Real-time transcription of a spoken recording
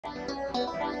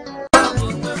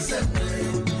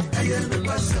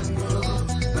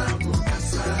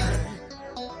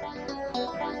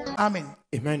Amen.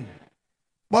 Amen.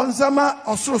 Bonzama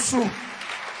osroso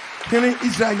kene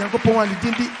Israel yakopon wali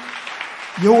dindi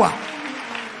Yehowa.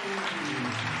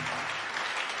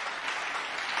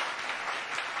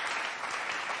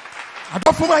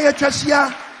 Adofuma ye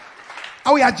twahia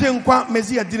awo ya genkwa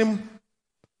mezi adinim.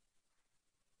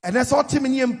 Ene so timi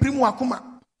ne mprimu akoma.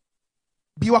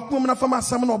 Bi wakoma na fama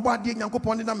asam na obo ade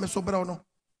Nyankopon de na meso brɛ no.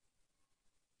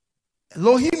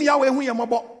 Elohim Yahweh hu ye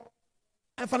mobo.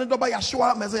 And for the double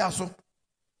Yashua Messiah.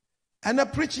 And a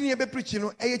preaching ye be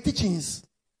preaching a teachings.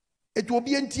 It will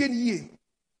be in 10 years.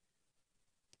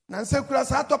 Nancy Kras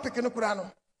had topic in the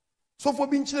Kurano. So for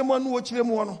being Chileman, watch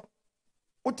Chilemono.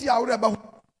 Oti Aureba.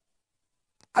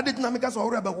 I did not make us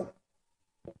Aureba.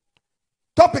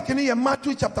 Topic in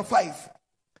Matthew chapter 5,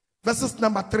 verses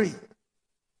number 3.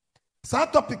 So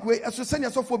topic way as you send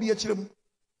yourself for be a chilem.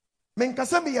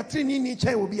 Menkasabi a trini ni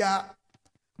chai will be a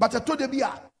but I told the beer.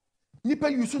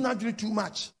 Nipa you should not do too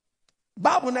much.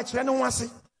 Bible na chere no wase.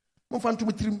 Mo fa nto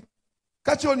betrim.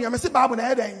 Ka che onu ya me se Bible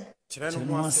na eden. Chere no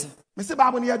wase. Me se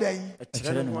Bible na eden.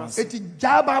 Chere no wase. Eti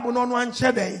ja Bible no no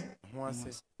anche den.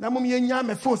 Na mom ye nya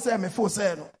me fo say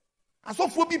no.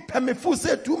 Asofo bi pe me fo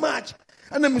say too much.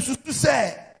 And me susu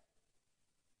say.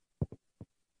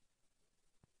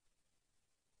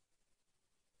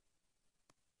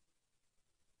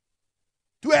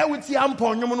 Tu e wuti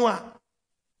ampo nwom no a.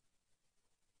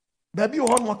 Baby, you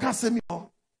want more casemi?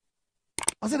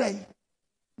 I said, I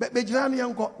be Johnny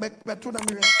uncle, but to the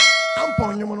mirror. I'm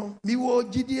pon you, me wo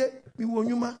GDA, me wo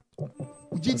Numa,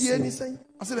 GDA anything.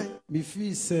 I said, me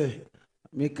fee say,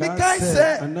 me can't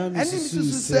say, and I'm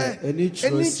say, any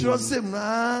trust him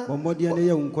now. One more dear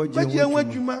young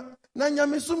Juma, Nanya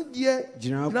Missum dear,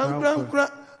 Gran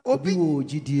Obi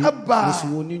GDA, Abba,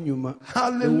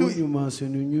 hallelujah,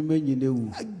 Mason, you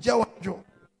know, Joe.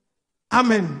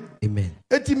 Amen. Amen.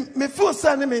 Eti me feel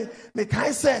say me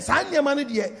kai say sa nyama no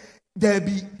de there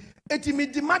be eti me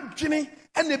di madwene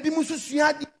na bi mu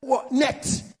susua de wo net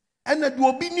na de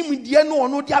obi nim de no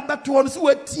ono de abeto no so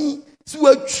wati so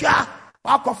watwa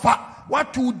akofa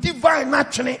watu divine na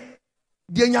twene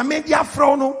de nyame de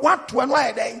afro no watu no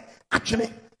ayeden atwene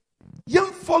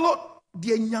yem follow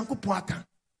de Nyankopon aka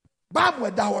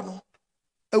Bible da ho no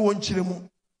e won kyire mu.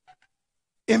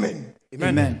 Amen.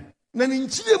 Amen. Na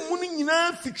ninchire mu ni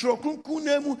nyina fitro kunkun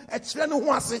na mu e kire ne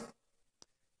ho ase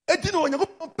edi na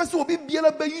Onyankopon pese obi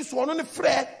biela bayi so no ne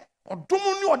frɛ odom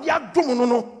ni odi adom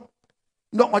no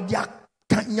na odi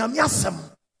aka nyame asem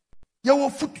ye wo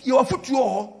futu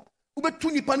ho ubetu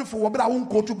nipa ne fo wo bra wo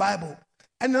nkotu Bible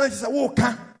ene na se wo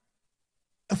ka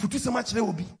afutu se ma kire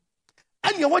obi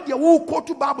ene wo de wo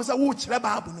kotu Bible se wo kire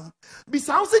Bible no bi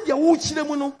sa wo se de wo kire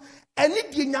mu no ene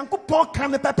de Nyankopon ka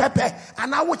ne pepepe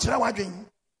ana wo kire wadwen.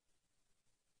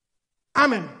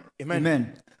 Amen.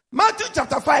 Amen. Matthew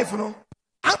chapter 5, no.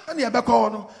 Anthony Abeko,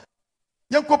 no.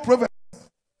 Yanko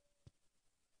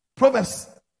Proverbs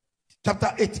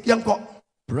chapter 8. Yanko.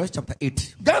 Proverbs chapter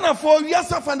 8. Ghana for years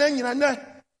of an engine.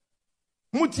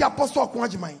 Muti Apostle Okoh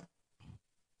Agyemang.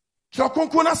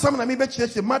 Chokonkuna Samna mi be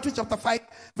church. Matthew chapter 5,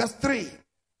 verse 3.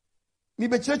 Mi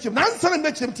be church. Nansan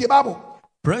be church Bible.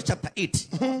 Proverbs chapter 8,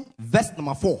 verse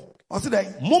number 4. What's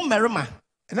it? Mo merima.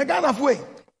 And a Ghana way.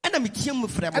 And I'm a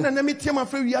friend. And then me team of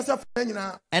free years of an engine.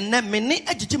 And then many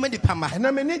educated pama. And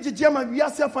I manage a gem of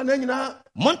years of an engine.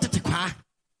 Monte qua.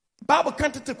 Bible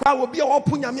can't to cry will be all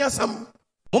punya miasam.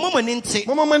 Mama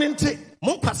maninte.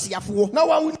 Monkasiafo.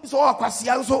 Now I wouldn't so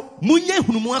Quasiaso. Munye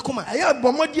Hunumakuma. I have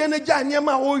Bomodiana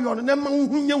Janiama or and then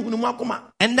Hunumakuma.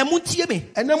 And the Muntieme.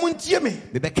 And the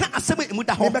Muntieme. The Becca Assembly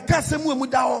Mudaho. The Becasam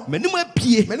Mudao. Menuma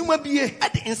Pie. Menuma Bie.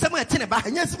 In summer Teneba.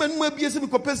 And yes, Menuma Bie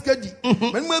Pescadi.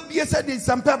 Menuma Bie said in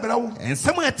some Pabra. And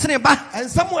somewhere Teneba. And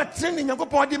somewhat training your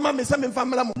papa, mamma, some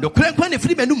family. No crank when the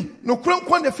free menum. No crank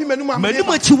when the female.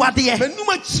 Menuma Chiwadia.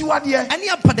 Menuma Chiwadia. And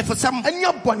your party for some. And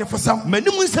your bonnet for some.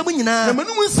 Menum Samina.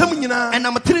 Menum Samina. And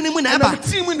I'm a training when I'm a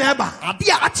team in Abba.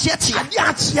 Adia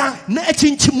Achia. Na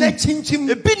chinchim.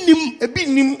 A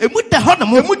binim. A muda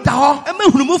honam. A muda. A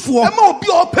man for. A more be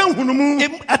open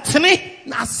hunumu. A tene.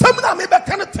 Now some of them may be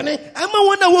kind of tene. I'm a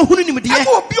one hour who knew me. I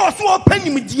will be also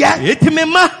open me, dear.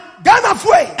 Etimema. Ghana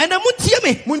way. And a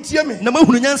Muntieme.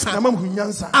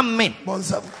 Namahuyansa. Amen.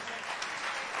 Bonsam.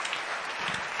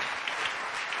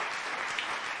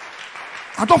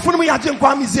 I don't follow me. I didn't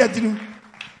come here.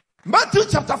 Matthew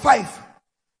chapter 5.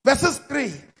 Verses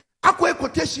 3. Akwe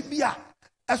quotation bia.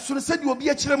 As soon as said you will be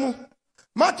a chilemu.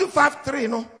 Matthew 5:3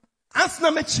 no.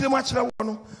 Answer me chilemu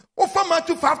no. Ofa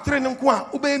Matthew 5:3 no kwa.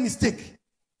 Ube mistake.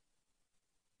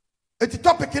 Eti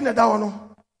topic in the down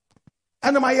no.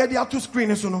 And my head there to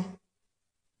screen so no.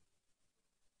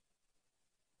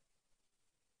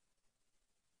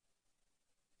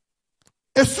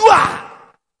 Esua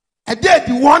a dead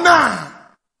wana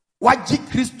waji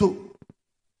Christo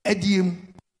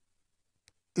ediem.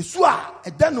 Esua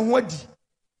a dan wadi.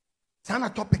 Sana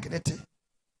topic nete.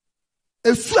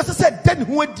 Esua said den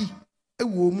wadi e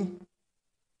womu.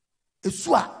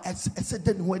 Esua said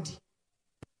den wadi.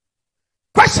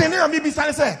 Question here maybe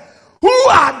say, who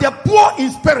are the poor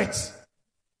in spirit?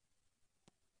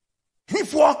 He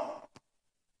for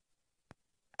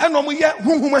and no ye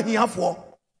whom he have for.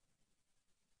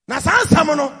 Na san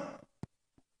samono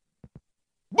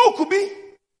book bi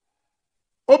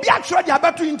obi atro dia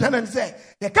beto internet say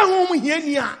ye ka whom he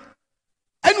ani a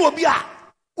ene obi a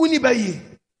uni baye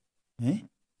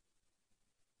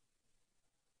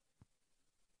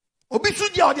obi su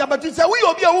dia odia beto say we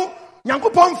obi a wo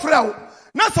nyankopon frɛ wo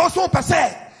na so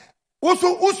pese wo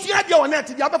so usua dia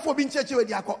onet dia befo bi ncheche we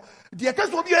dia kɔ dia ka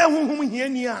so obi a whom he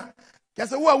ani a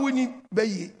kase wo a woni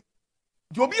baye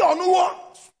di obi ono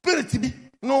wo spirit bi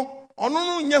no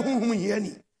ono nye huhum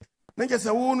hiani na je se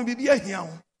wo no bibia hia ho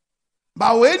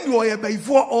ba we ni o ye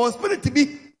baifo o spirit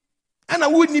bi ana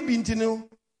wo ni bi ntino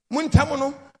muntam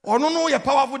no ono no ye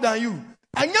powerful than you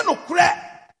anya no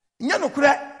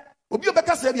kure obi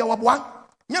obeka se bia waboa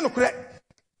nya no kure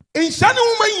enhia ne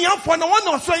wo mahia na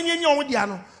wona so anyanya wo dia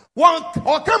no won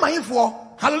o ka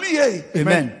mahifo hallelujah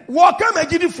Amen. Wo ka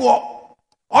magidifo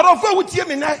orofo wutie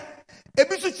me na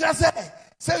ebi so kire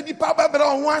se di pa ba bra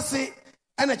ho ase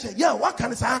ene che yeah what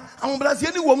can say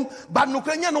ambrase ni wom ba no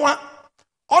kranya no a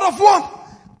orofo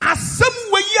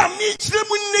asem we ya mi kire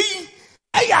mu nei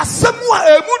e ya asem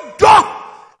a emu do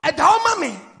edawma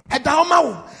me edawma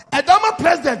wo edawma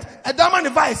president edawma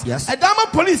vice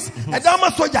edawma police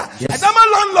edawma soldier edawma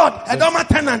landlord edawma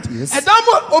tenant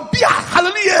edawma obia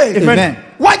hallelujah Amen.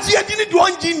 waji edini do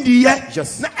onji ndiye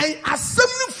na asem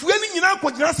ni fue ni nyina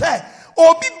kogina se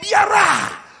obi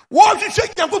biara wo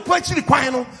hwehwe nyankopɔ akiri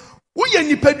kwan no wo ye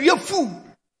nipadua fu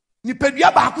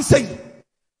nipadua ba ko sei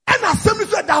ana asem no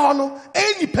so da ho no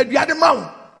nipadua de ma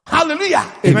wo hallelujah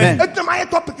Amen. Etu my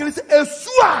topic is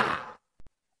esua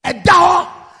eda ho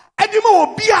edi ma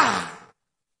obi a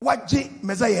waje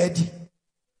Messiah edi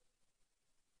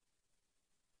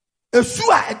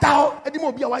esua eda ho edi ma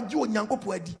obi a waje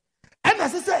onyankopɔ edi ana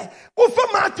se wo fa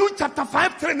Matthew chapter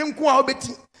 5:3 ne nko a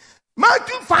obeti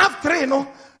Matthew 5:3 no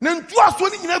na ntu aso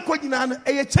ni nyina ko nyina no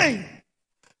eye chain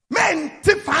men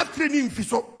ti 5:3 ni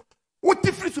mfiso wo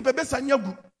ti free so bebe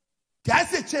sanyagu ti I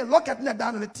say chain look at na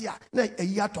down no ti a na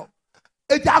eyi ato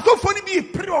e ja so fo ni bi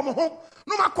pre o mo ho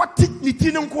no makoti ni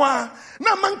ti ne nko a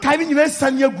na man kai ni nyina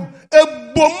sanyagu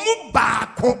ebomu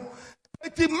baako.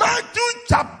 It's Matthew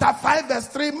chapter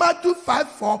 5:3, Matthew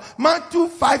 5:4, Matthew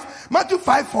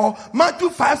 5:4, Matthew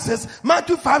 5:6,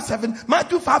 Matthew 5:7,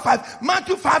 Matthew 5:5,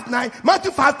 Matthew 5:9,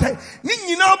 Matthew 5:10. Ni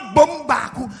nyina bom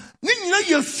baako. Ni nyina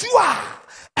Yeshua.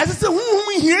 Ese se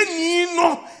huhum hie ni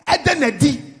no ede na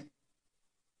di.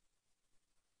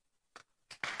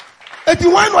 Eti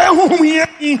wan no ye huhum hie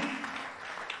ni.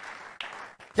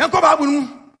 Yanko Bible nu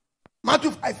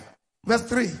Matthew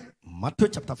 5:3. Matthew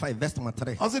chapter 5 verse number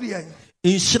 3. Ozidi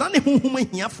Inhyira ne honhom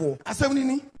ahiafo. asem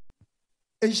ni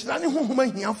enhyira ne honhom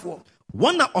ahiafo.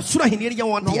 Wona osoro ahenie ye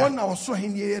won No dia. one na so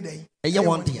ahenie ye den. Eye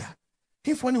won dia.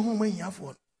 Hifo ne honhom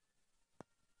ahiafo.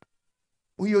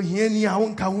 Wo yo hiani a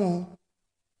wonka ho.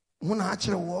 Ho na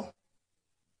akere wo.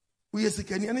 Wo ye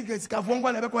sikani ane ka sikafo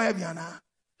ngwa na be kwa ya biana.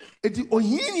 Eti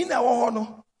ohiani na wo ho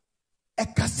no.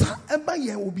 Ekasa eba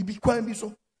ye obibi kwan bi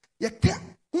so. Ye ka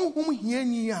honhom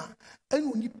hiani a ene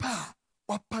onipa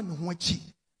wapa ne ho achi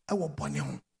e wo bone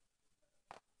ho.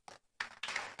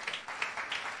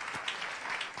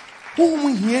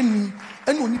 Honhom hiani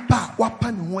ene onipa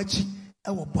wapa ne ho achi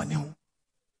e wo bone ho.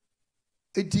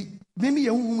 Edi memi ye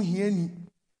honhom hiani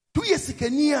tu ye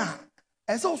sikani a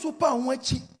ese wo so pa ho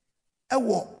achi e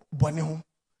wo bone ho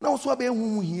na wo so ba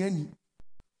honhom hiani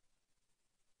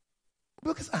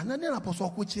because anani na apostle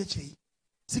ko chiechei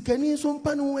sikani so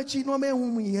mpa ne ho achi no ma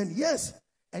honhom hiani. Yes,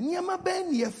 eniama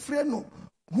ben ye frɛ no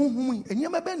honhom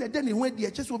eniama ben na de ne ho adi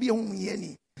ache so bi honhom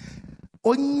hiani.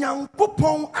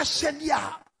 Onyankopɔn ahyɛde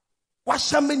a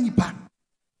wahyama nipa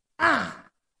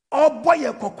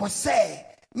oboye kokose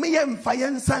me ye mfa ye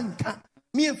nsanka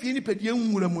me ye fie nipa de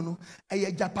nwura mu no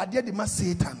eye japade de ma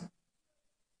Satan.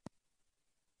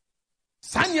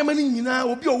 Sanyama ni nyina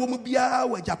obi owo mu bia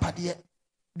wa japade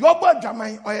de obo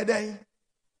adwaman oyeden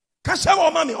ka hye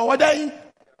wo ma me owodan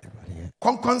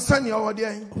konkonsani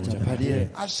owodan japade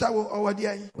ashawo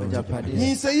owodan japade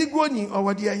ni se igoni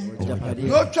owodan japade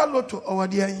do twa loto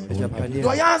owodan japade do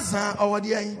yaza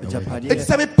owodan japade eti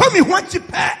se me pa me ho achi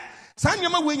pe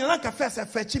Sanyama we nyana ka first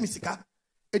fetch misika.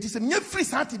 It is a mere free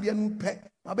sati be anu pe.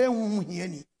 Abe hu hia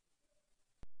ni.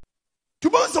 To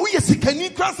bo so we sikani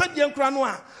kransa de nkra no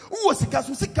a. Wo sika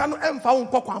so sika no emfa wo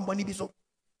nkokwa amboni bi so.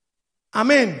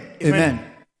 Amen. Amen.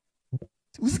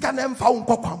 Usika na emfa wo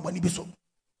nkokwa amboni bi so.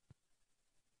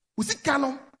 Usika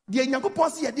no de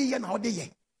Nyankopon se ye de ye na wo de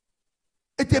ye.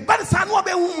 Ete bad sa no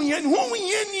abe hu hia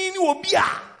ni obi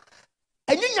a.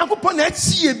 Enye Nyankopon na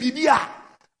achi ye bibia.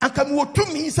 Anka mo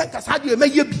tumi se kasa de ma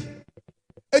ye bi.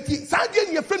 Eti sade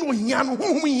ne yefre no hia no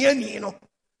honhom hia ni no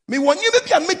me wonye be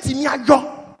bia metimi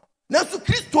adwo nanso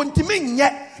Kristo ntimi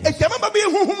nye eti amaba be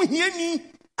honhom hia ni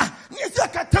ne se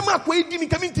akatam akwa edi mi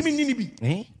kami ntimi ni bi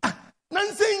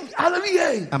nansen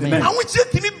hallelujah amen anwo chi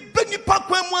timi beni pa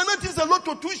kwa mu anati se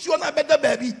loto tu shi ona beda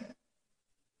baabi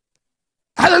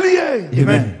hallelujah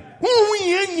amen honhom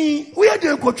hia ni wo ye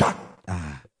de nkotwa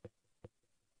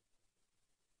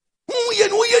honhom hia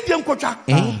ni wo ye de nkotwa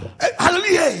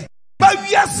hallelujah. But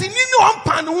we are seeing on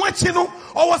pan watching or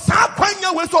was our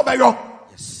panya was over yo.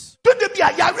 Yes. To the Bia,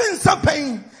 Yarin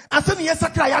Sampain, and suddenly yes, a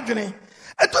cryagony.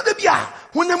 And to the Bia,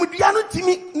 when I'm with Yano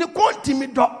Timmy, the quantity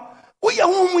dog. We are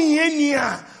home we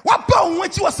what pound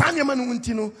what you was Sanyaman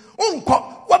Wintino,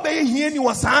 Unco, what bay he any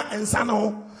was and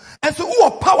Sano. And so, who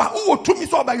power, who to me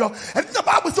so by yo, and the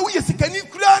Bible so yes, can you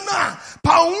cry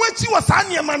pound what you was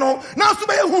Sanyamano, now to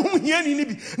be whom he any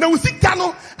be. Now we see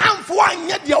Cano, and for one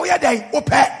yet the other day, or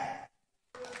pet.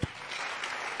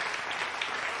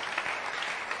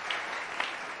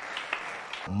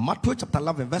 Matthew chapter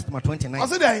 11 verse 29.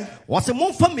 What's it? Was a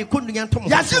more family couldn't yantum.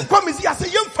 Yes, you come is yes, a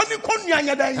young funny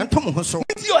conya day. And Tom Hosso.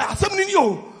 You are something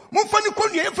you. Mufani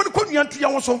konya, for the konya to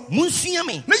Yamoso.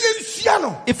 Munsiami.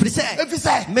 Siano. If he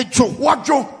say, Mejo, what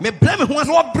Joe, me blame who was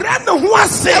what brand who was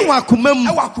say,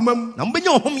 Wakumum,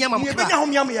 Nambenyo home yamam,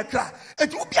 Yamaka.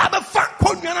 It will be a fat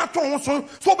konya to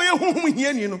so be whom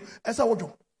here, you know, as I would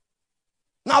do.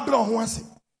 Now, blow who was it.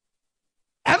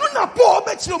 And on a poor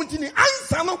bet you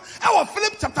answer no our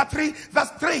Philip chapter 3 verse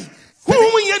 3.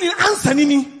 Who we any answer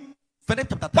ni? Philip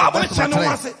chapter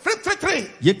 3 Philip 3.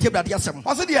 Ye keep that yasam.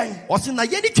 Was it the was in a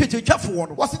yeni chete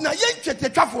chafo. was in a yen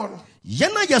chafo.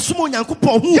 Yena yasumo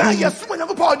Nyankopon hu. Ya yasumo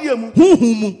Nyankopon de mu.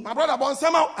 Hu. My brother bon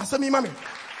sama asemi mami.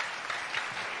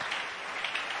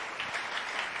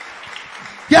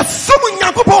 Yasumo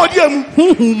Nyankopon de mu.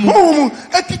 Hu.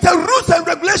 Ekita rules and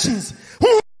regulations.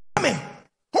 Hu me.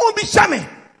 Who be shamming?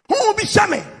 Who be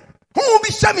shamming? Who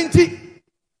be shamming tea?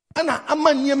 Anna, a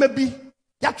man near me be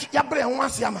Yabre and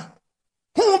Wasiama.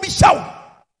 Who be show?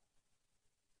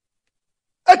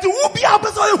 At the who be up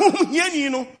as I whom you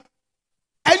know.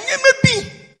 And you may be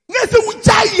never would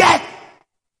die yet.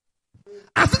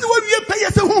 I said the way we pay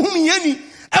us a whom yenny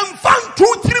and found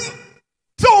 2 3.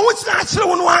 So which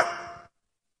natural one?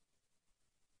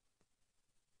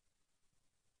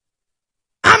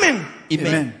 Amen.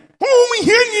 Amen. Who we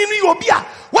hear you be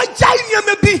what giant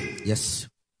may be? Yes.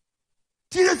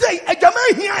 Jesus say, a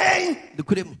German here, The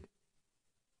Kurim.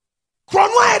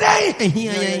 Cronway day, And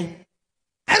here,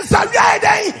 and Saria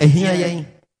day, and here,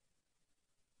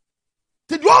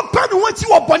 the dwarf pen what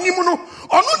you are Bonimuno,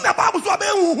 or no Nababu Sabe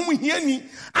whom we hear me,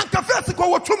 and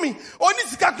Cafesico to me, or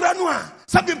Nisicatranua,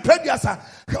 something prediasa,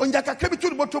 on Jacka to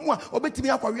the bottom or betting me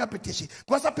up for your petition.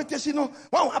 Was a petition,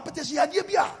 one a petition,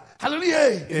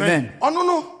 hallelujah. Amen.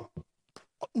 Oh,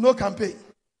 no campaign,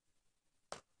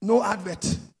 no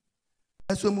advert.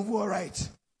 And so move all right.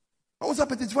 I was a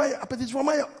petition for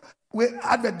my way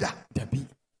advert da. Debbie.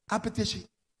 A petition.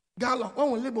 Gallon,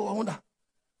 one will label on that.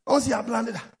 On see a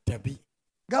blended. Debbie.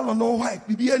 Gallon no white,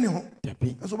 be anyhow.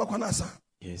 Debbie. And so Bacanasa.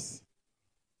 Yes.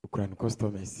 Ukraine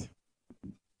customers.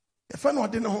 A friend or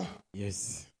dinner.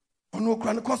 Yes. On no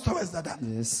crown customers that.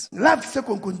 Yes. Love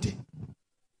second conti.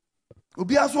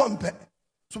 Ubi as one pet.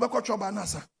 So Bacochoba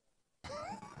Nasa.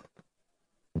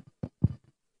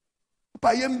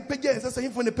 Payem Pejas as a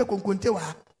info the Pecon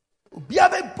Contewa.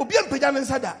 Biabe Pobian Pejan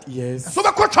said that. Yes. So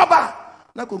Bacochoba.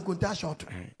 Na Conconta short.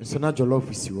 So not your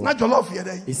love is you. Not your love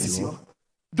here. Is you.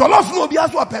 Jollof no be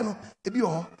as one penno. Ebi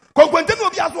o. Conconte no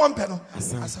be as one penno.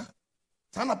 Asa.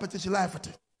 Sana petition life at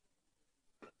it.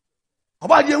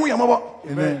 Oba de hu yamabo.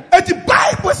 Amen. Eti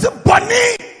Bible se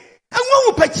boni. Enwo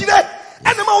wo pekire.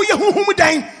 Enema wo ye huhum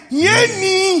dan.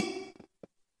 Yeni.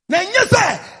 Na nye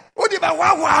se wo di ba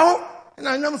wa ho.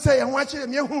 Na nyam se ye ho a kire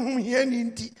me huhum yeni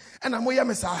nti. Na mo ye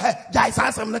me sa he. Jai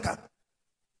sa asem neka.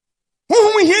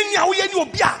 Huhum yeni a wo ye ni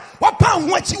obi a wa pa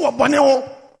ho achi wo boni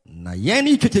ho. Na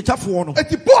yeni twetwetwafoɔ no.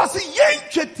 Eti Paul say yen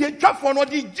twetwetwafoɔ no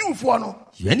di Jewfoɔ no.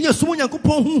 Yeni yɛsom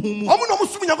Nyankopɔn honhom mu. Ɔmo no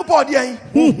som Nyankopɔn de an.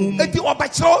 Eti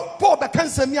ɔbɛkyerɛw Paul bɛka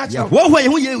nsɛm ni akyerɛw. Yɛhoahoa yɛn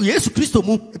ho Yesu Kristo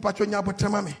mu. Ipatwo nya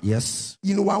botema me. Yes.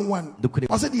 You know 1:1.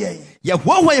 Ɔse de an.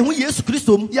 Yɛhoahoa yɛn ho Yesu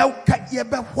Kristo mu.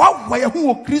 Yɛbɛhoahoa yɛn ho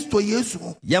wɔ Kristo Yesu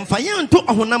mu. Yɛmfa yɛn nto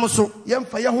ɔhonam so.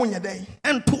 Yɛmfa yɛn ho nyɛ dɛn.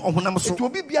 Ɛnto ɔhonam so. Eti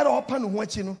obi biara ɔpa ne ho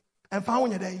akyi no, ɛmfa ho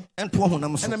nyɛ dɛn. Ɛnto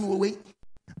ɔhonam so. Ɛna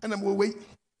me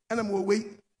wɔ wei.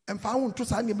 Ɛmfa ho nto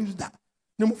saa nneɛma bi da.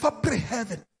 Ne mu fa pray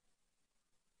heaven.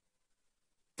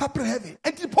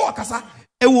 Enti Paul kasa.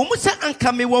 Ɛwɔ mu sɛ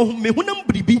anka me honam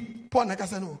biribi. Paul na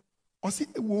kasa no. Ɔsi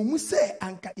ɛwɔ mu sɛ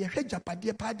anka yɛhwɛ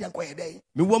japadeɛ paa de anka yɛ dɛn.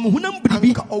 Me wɔ me honam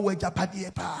biribi. Anka ɔwɔ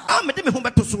japadeɛ paa. A me de me ho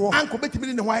bɛto so. Anka obetimi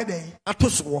de ne ho ayɛ dɛn. Ato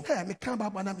so. Hey, me kan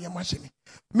baba na me yɛm ahyɛ me.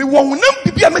 Me wɔ honam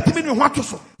bibi a metimi ne ho ato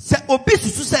so. Sɛ obi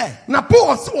susu sɛ. Na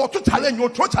Paul sɛ wɔto challenge,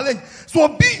 wɔtro challenge. So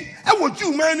obi ɛwɔ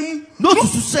Jew man mu. No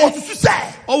susu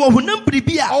sɛ. Ɔwɔ honam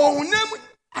biribi a. Ɔwɔ honam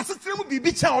asetire mu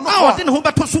bibi kyɛ ɔno. A ɔde ne ho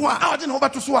bɛto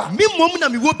so a. Me mmom na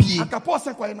me wɔ bie. Anka Paul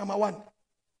sɛ kɔyɛ number 1.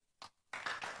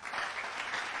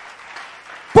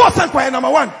 Paul sɛ kɔyɛ number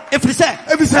 1. Ɛfiri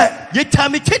sɛ.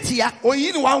 Yɛtwa me twetia.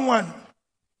 Oyi ni 1:1.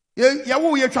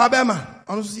 Yɛwo yɛtwa bɛma.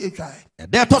 Ɔno so yɛtwa.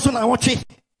 Ɛdɛ ɛtɔ so na wɔtwe.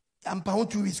 Ampa ho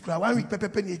 2 weeks kura 1 week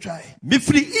pɛpɛpɛ ni yɛtwa.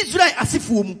 Mefiri Israel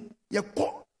asefoɔ mu.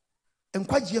 Yɛkɔ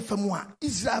nkwagye fa mu a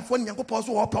Israelfoɔ ne Nyankopɔn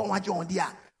so wɔpɛ wɔn agye wɔn de a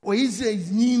ɔyɛ Israel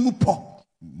ni mu pɔ.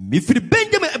 Mefiri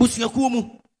Benjamin abusuakuo mu.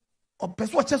 Ɔpɛ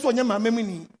so ɔkyɛ so ɔnyɛ maama mu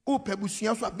ni. Ɔpɛ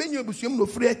abusua so a Benjamin abusua mu no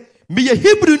frɛ. Meyɛ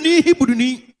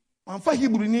Hebrewni. Ɔmfa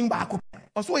Hebrewni baako.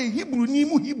 Ɔso ɔyɛ Hebrewni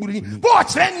mu Hebrewni. Paul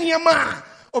kyerɛ nneɛma a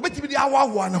ɔbɛtumi de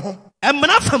awawoa ne ho.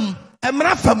 Ɛmmara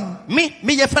fam.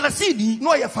 Meyɛ Farisini.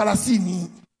 Na ɔyɛ Farisini.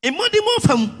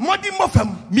 Mmɔdemmɔ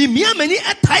fam. Mimia m'ani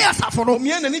ɛtae asafo no.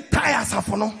 Mimia n'ani tae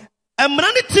asafo no.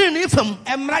 Mmara ne tirinii fam.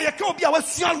 Mmara yɛka obi a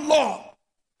wasua law.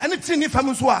 Ɛne tirinii fam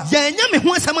nso a. Yɛnyɛ me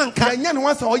ho asɛm anka. Yɛnyɛ ne ho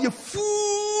asɛm ɔyɛ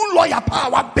full lawyer pa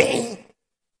wabɛn.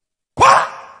 Kwa.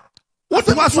 What's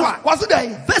the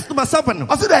day? Verse number 7.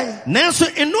 What's the day? Nanso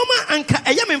enoma anka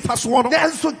ɛyɛ me mfasoɔ no.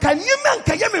 Nanso kanyema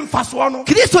anka ɛyɛ me mfasoɔ no.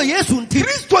 Kristo Yesu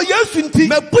nti.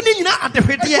 Mabu ne nyinaa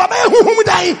adehwedeɛ. Ɛwɔ huhum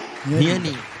dan.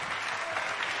 Hiani.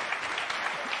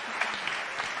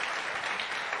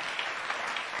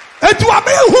 Etu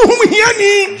abe huhum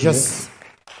hiani. Yes.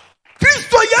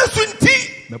 Kristo Yesu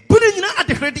nti. Mabu ne nyinaa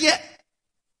adehwedeɛ.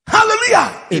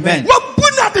 Hallelujah. Amen.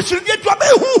 Wabuna adehwedeɛ tu abe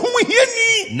huhum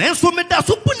hiani. Nanso me da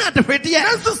so buna adehwedeɛ.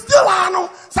 Nanso still ano.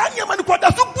 Saa nyama ne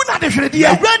kwada so buna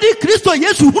adehwedeɛ. Awurade Kristo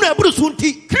Yesu hu aburu so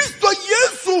nti. Kristo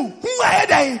Yesu hu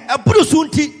ayɛdan. Aburu so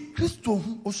nti. Kristo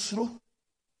hu osuro.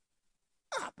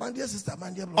 My dear sister, my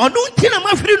dear brother. Ɔno nti na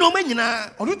mahwere no ma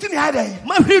nyinaa. Ɔno nti ne ayɛdan.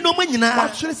 Mahwere no ma nyinaa.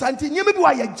 Mahwere santi nyɛma bi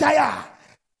wa yɛ gyaa.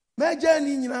 Mɛgya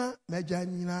ni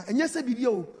nyinaa. Ɛnyɛ sɛ bibi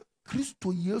o.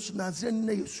 Kristo Yesu Nazareth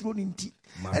na yɛsuro ne nti.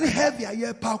 Ɛne heavy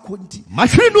ayɛ pa ko nti.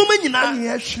 Mahwere no ma nyinaa. Ɛne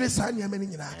yɛhwere saa nyɛma ne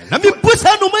nyinaa. Na me bu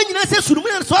saa no ma nyinaa sɛ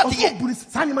surumina so adeɛ. Ɔbuni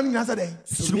saa nyɛma ne nyinaa sɛ dɛn?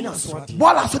 Surumina so adeɛ.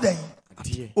 Bɔɔla so dɛn?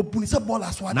 Obuni sɛ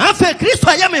bɔɔla so adeɛ. Na afɛ Kristo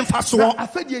ayɛ me mfasoɔ.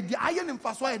 Afɛ deɛ ayɛ ne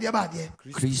mfasoɔ ayɛ deɛ ba adeɛ.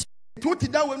 Kristo.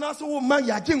 Tuti da we na so wo man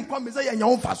ya gye nkwa me sɛ yɛ nya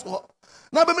wo mfasoɔ.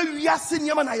 Na ba me wiase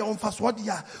nyɛma na yɛ wo mfasoɔ de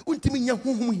a untimi nya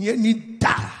honhom hia ni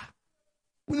da.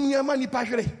 Unim nyɛma ni pa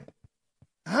hwere.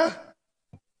 Ha?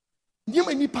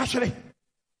 Nyɛma ni pa hwere.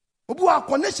 Obi wa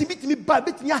connection bitimi ba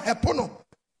bitimi ahepo no.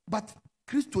 But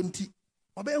Kristo nti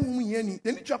ɔbɛyɛ honhom hia ni.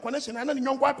 Then twa connection na ne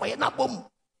nyɔnko akɔyɛ na bom.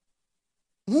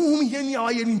 Honhom hia ni a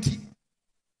ɔyɛ ni nti.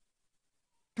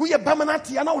 Tu yɛ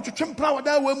bamanati ana wo twetwe mpra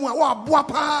wada wa mu a wo aboa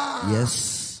pa.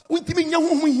 Yes. Untimi nya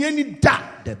honhom hia ni da.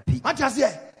 Ati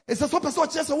ase e se so person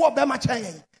che se wo be ma kyan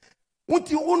yen.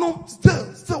 Unti uno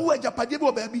still wo ajapade bi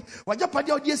oba bi. Wa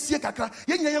ajapade odi esie kakra.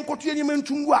 Ye nya yen koto ye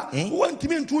ntungu a. Wo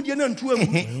ntimi ntu de na ntu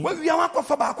amu. Wa wia wa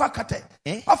kofa ba akwa kate.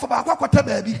 Afa ba akwa kota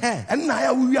ba bi. En na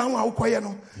ya wo wia ho a wo koye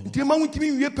no. Nti ma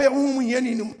untimi wie pe honhom hia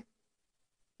ni nim.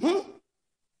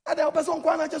 Ada wo person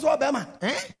kwa na che so oba ma.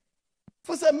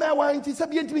 Fo se me wa nti se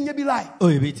bi ntimi nya bi lai. Oh,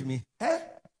 ye betimi.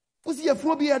 Fusi ye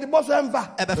fro bi ye de boss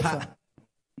enva. Ebefa.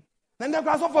 Na nda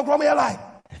kwa so for krom ye lai.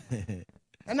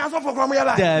 Na so for krom ye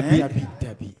lai.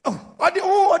 Dabi. Oh, odi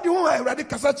hu Awurade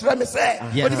kasa kire me say.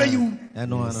 Odi be you.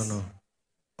 No.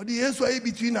 Odi Yesu ayi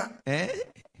between na.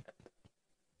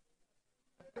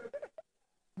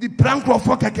 Di prank of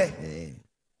keke.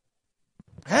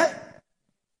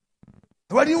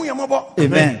 Awurade hu yamobo.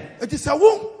 Amen. Eti sa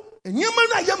wo nyema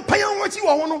na ye mpa yan wachi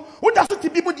wo ho no wo da so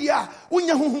tibi mu dia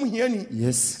wonya honhom hia ni.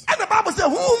 Yes. And the Bible says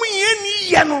honhom hia ni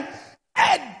ye no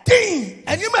edin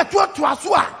enyema to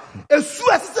aso a esu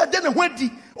asese de ne ho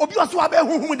adi obi oso abe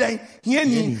honhom dan hia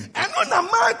ni. And on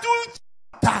Matthew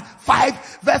chapter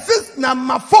 5 verses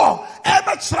number 4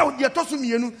 ebe kira wo de to so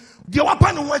mienu Dear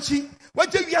Wapan Wachi,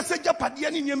 what you say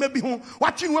Japadian near maybe home,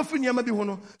 watching what free near maybe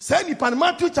home. Say Nipan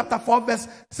Matthew chapter 4, verse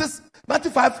 6,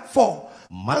 Matthew 5:4.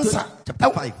 Matthew chapter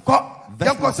 5.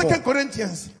 Verse 4. 2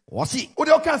 Corinthians. What's it? What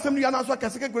the Okoh Assembly and also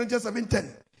 2 Corinthians 7:10.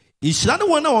 Ishana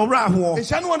one on Raho.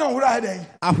 Ishana one on Ride.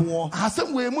 Aho.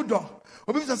 Hasem we mudo.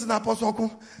 Obi say na apostle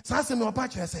ko. Sa asem no pa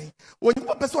kire say. Oni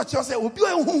ko pese o kire say obi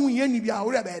o hu yen ni bia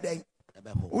ora be den.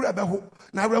 Ora be ho.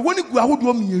 Na ora woni gu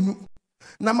ahodo mienu.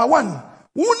 Number 1,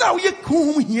 wo na wo ye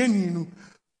hu yen ni no.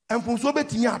 Enfonso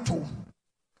betimi ato.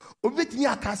 Obi betimi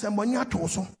aka asem boni ato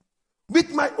so.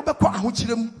 Bit my obekọ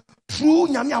ahokyerem. True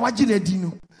nyame a wagye na di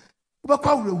no. Obekọ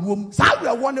awrewom. Sa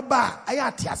awrewo ne ba aye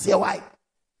atiase wai.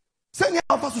 Senya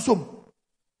afa susom.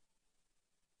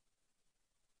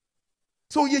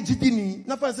 So ye jidini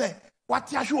na fa say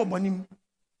wati ahwe obonim.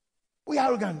 We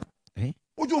arrogant.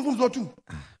 Ojo mfum so tu.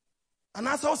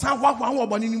 Ana so san hwa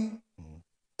obonim.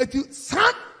 Eti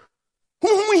san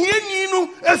huhum hiani no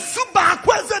esu ba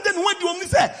akwaze de no wadi omni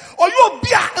say oyo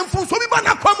obi a mfum so bi ba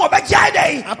na kwam obegya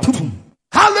den. Atum.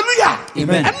 Hallelujah.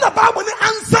 Amen. And the Bible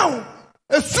answer.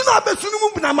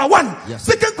 Number 1. Yes.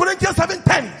 2 Corinthians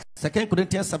 7:10. 2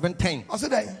 Corinthians 7:10. I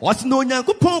said, what's no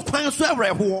Yankupon Kwan so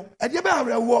reho? I never have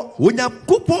a war. When you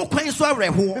coupon Kwan so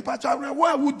reho. A patch of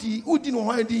woody, woody no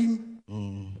hiding.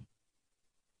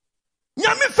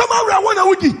 Yammy from our one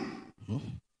woody.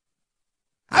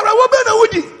 I will be a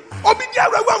woody.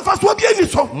 Obidia one fast will be any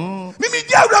so. Mimi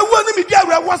Diara one, Mimi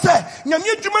Diara was a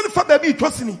Yammy German for baby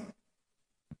trust me.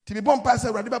 To be born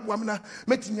passer, Radiba Wamna,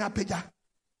 making your pega.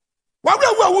 Why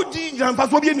would you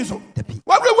fast will be any so?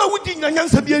 Why would you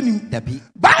answer be any?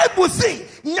 Bible say,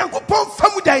 Yankupon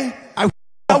Famuday, I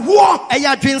war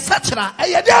a dream such a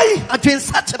day, a dream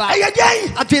such a day,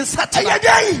 a dream such a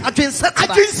day, a dream such a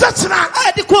dream such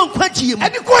a the quon quajium,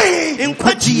 and the quay in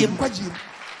quajium.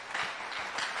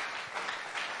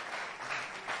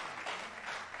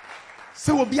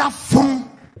 So will be a phone.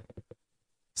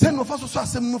 Send no first or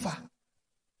some mufa.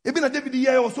 Even a David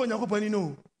year or so, you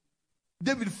know.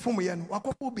 David from yan,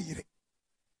 Wakopo be it.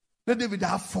 No David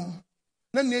have phone.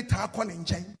 No neta con in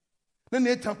chain. No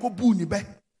neta ko boony be.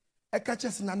 A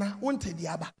catches nana, wanted the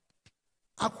abba.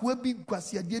 Aqua big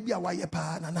quasia debia wire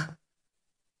pa nana.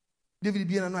 David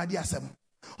be an idea some.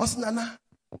 Os nana.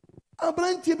 A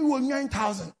blind table will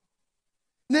 9,000.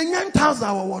 9,000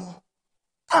 our one.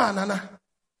 Ah, nana.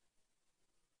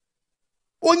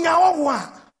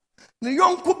 Onyawa. The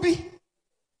young could be.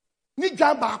 Ni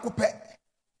jamba coupe.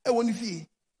 E woni fie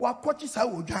wa kwachi sa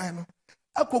wo dwan no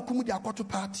akokum di akoto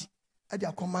party e di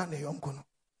akoma na yonko no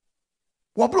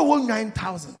wo bro wo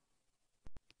 9,000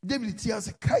 David tia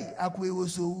se kai akwe wo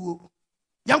so wo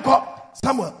yanko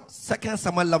Samuel 2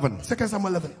 Samuel 11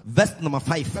 verse number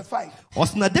 5 verse 5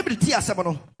 osna David tia asem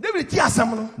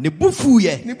no ne bufu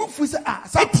se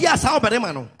sa tia sa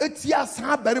obarema no etia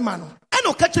sa barima no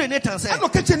eno ka kire Nathan say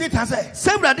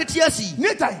Sabrade tia si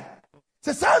Nathan.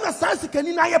 Se sana sansi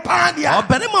kani na ye pandia.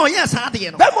 Oberema oye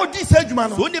asade no. Bemo di se adwuma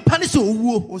no. So ne pane se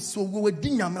owuo. Oso wo di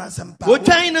nyamra sempa.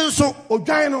 Odwan ne nso.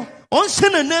 Odwan no. Onse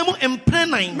nanam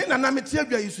emprenan. Me na me tie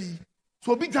adwa yisu yi.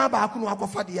 So obi dwan ba akunu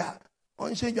akofa de a.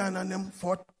 Onse dwan nanam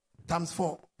 4 times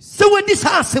 4. Se wadi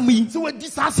sa asem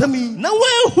yi. Na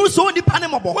we hu so di pane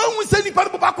mobo. Wan hu se ni pane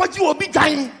boba kwaji obi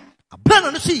dwan.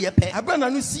 Abana no si ye pe.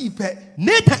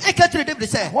 Nathan ekatre David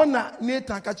say. Wona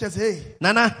Nathan ka che say,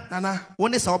 Nana,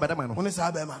 woni sa obedema no.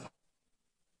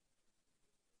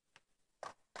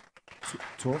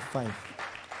 12:5.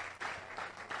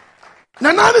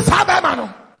 Nana ni sa ba ma no.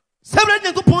 Sebra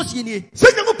Nyankopon sie nie. Se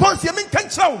Nyankopon sie me kan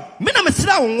kira wo. Me na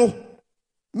mesra wo.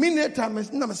 Me Nathan me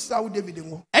na mesra wo David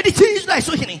ngo. E di chi Israel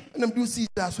so hene. Na me do see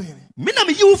that so hene. Me na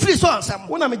me yi wo free so ansam.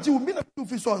 Wona me ji wo me na do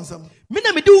free so ansam. Me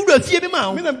na me do wura fie bi ma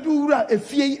wo. Me na do wura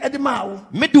efie e de ma wo.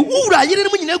 Me do wura yere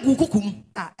mu nyina gu kukum.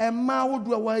 Emma wo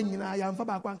do wa nyina ya mfa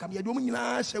ba kwa nkam ye do mu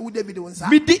nyina hye wo David wonsa.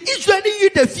 Me di Israel ni yi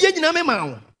da fie nyina me ma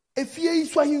wo. Efie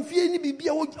so ahemfie ni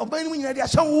bibia wo oban mu nyina de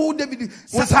hye wo David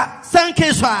wonsa.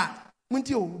 Sanke so a.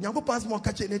 Munti o Nyankopon asmo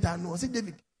ka che Nathan no say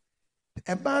David.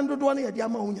 Eban do do na ye de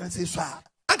ama wo nyina say so a.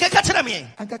 Anka ka kire me.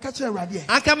 Anka ka kire Awurade.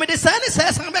 Anka me de san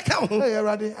be ka ho. Hey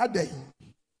Awurade adan.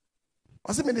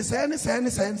 Ose me de san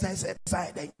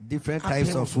different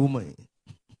types of women.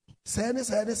 Say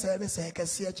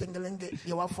kase chengelenge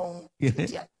ye wa fon.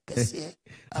 Dia kase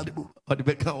agbo. O de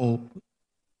be ka ho.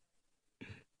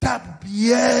 Tap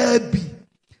biebi.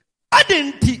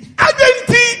 Adenti.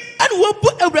 And wo bu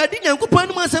Awurade Nyankopon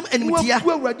no asem animtia.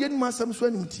 Wo Awurade no asem so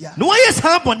animtia. No ye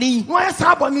sa boni. Wo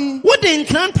de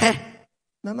nkrante.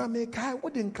 Nana me kai wo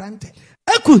de nkrante.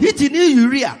 Aku hiti ni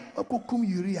Uria. Akokum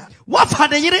Uria. Wa fa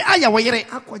de yere aya wo yere.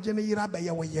 Akwaje ne yere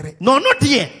abaye wo yere. No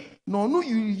de. No, no,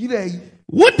 you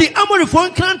What the Amory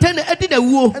phone can't edit a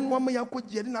woo. And one may I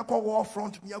could get in a war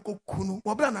front, Yako Kunu,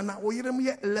 Wabrana, or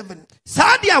Yeremia 11.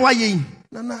 Sadia Waye.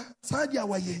 Nana, Sadia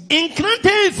Waye. In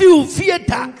Cranton few fear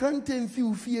that. Cranton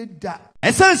few fear that.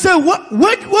 As I say, what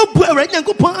Brad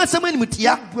go upon some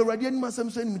mutia? Bradian Massam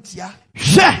Mutia.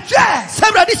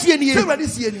 Sabbath this year.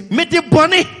 Sabbath year. Met the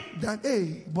bonnet. That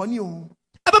a bonio.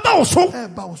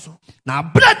 Bauso. Now,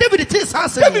 Brad David Tis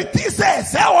answer. David Tis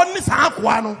says, on Miss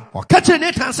Aquano. Or catching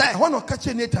it and say, I want to catch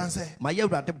it and say, my year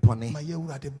at the pony. My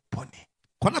year at the pony.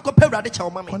 Conaco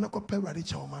Peradichow, mammy. Conaco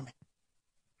Peradichow, mammy.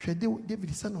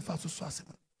 David, son of us, Swassim.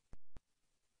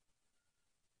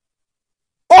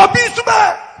 Oh,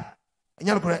 Bisuma! And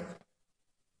you're correct.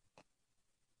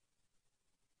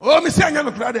 Oh, Miss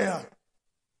Yanno Crade.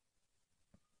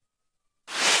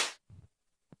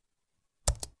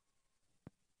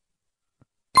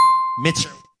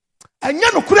 Mitchell. And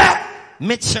you're correct.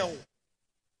 Mitchell.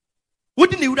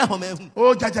 Wouldn't you home?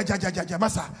 Oh, Jaja,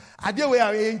 Massa. I dear we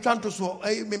are in Tranto, so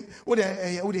what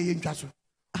a in Trasso.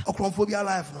 Ocrophobia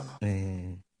life, no.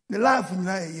 The life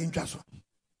in Trasso.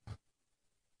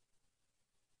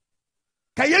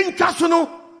 Kayen Trasso, no,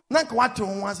 not what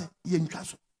was in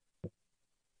Trasso.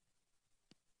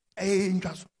 In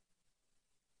Trasso.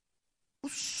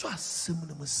 So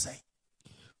similar must say.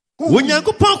 When you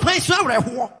go punk, I saw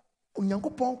a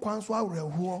Unyankopon kwan so awre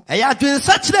ho. E ya dwen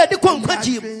sakyere de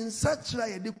kwankwaji. Dwen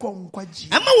sakyere de kwankwaji.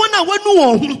 Emma wona wanu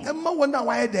won ho. Emma wona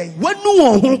wa yeden. Wanu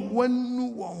won ho.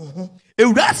 Wanu won ho.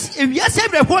 Ewiase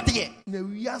awre ho de. Na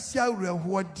wiase awre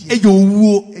ho de.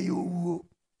 Eyowuo.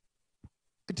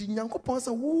 Eti Nyankopon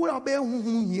se wo abe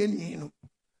huhu hie ni no.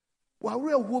 Wa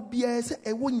awre ho bia se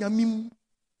ewo nyamim.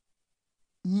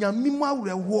 Nyamim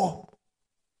awre ho.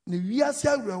 Na wiase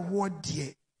awre ho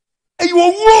de.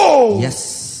 Eyowuo.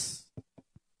 Yes.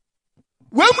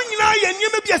 When we now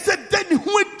ye said that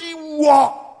who di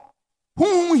war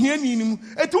who hear ni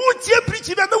et won't ye preach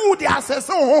that the wood access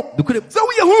so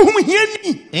we who hear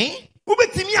ni who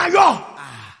bet me ayo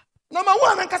number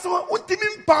one and customer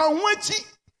ultimate pound wachi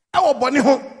our bonny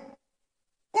home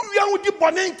who we are with the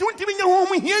bonnet to me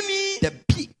who hear ni the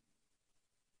p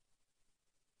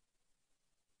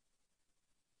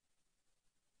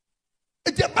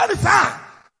it's a bad far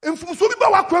and from so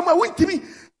people are coming went to me.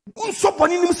 So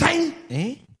bonny nim sign.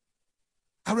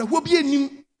 I will be a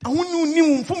nim. I won't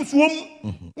know from swum.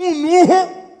 No ho.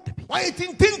 Why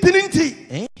tin.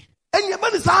 And your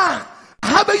man is I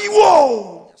have a you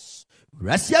all.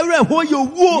 Russia where you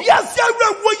war. Yes,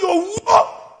 where you war.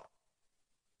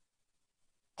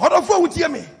 What of what you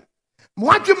me?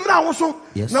 What you now also?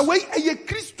 Now wait a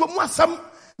Christo Massam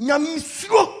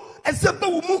Yamisro as a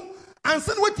boom and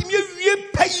send what you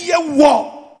pay a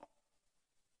war.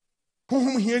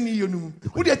 Whom here you know.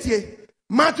 Who did you?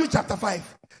 Matthew chapter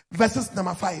 5, verses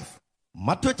number 5.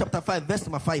 Matthew chapter 5, verse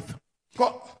number 5.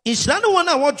 In Shanu one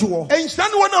what you want? In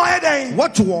Shanu one heading.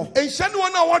 What you want? In Shanu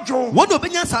one what you want? What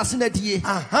opinion assassin at ye?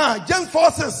 James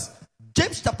 4 says.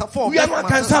 James chapter 4. We are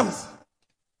not Psalms.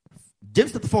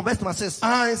 James chapter 4, verse number 6.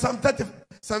 In Psalm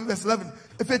 37, verse 11.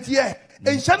 If it's here.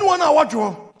 In Shanu one what you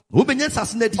want? Who been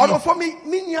assassin at ye? Or for me,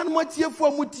 Minian what you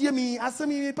for Mutiemi, as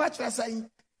me patch saying.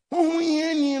 Who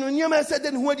we no near said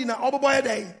then who did not over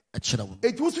day.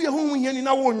 It was your home in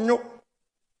our no.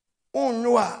 Oh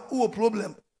no, who a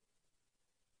problem.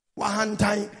 One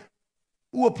time,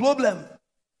 who a problem.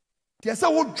 Yes, I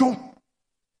would jump.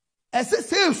 As I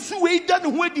say, Sue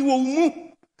done where you will move.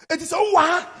 It is all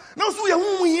what? No, so your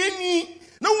home in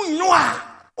no,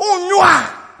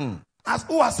 oh no. As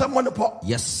who are someone upon.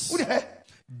 Yes.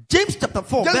 James chapter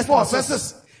 4, James 4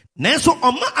 verses. Nanso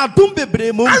Oma Adum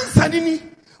Bebremo. Answer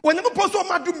when you post on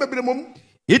my doom,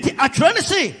 it actually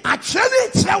say,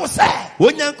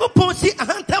 when you go post a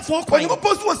hunter for when you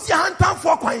post was a hunter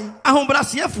for coin, a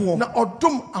hombrasia for na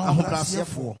odum, a hombrasia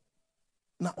for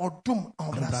na odum, a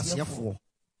hombrasia for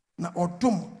na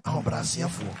odum, a hombrasia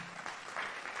for.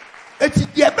 It's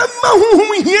the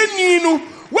who hear Nino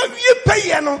when you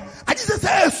pay no. I just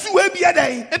say, Sue be a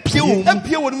day, a pew,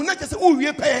 would not just oh,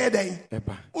 you pay a day,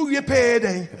 oh, you pay a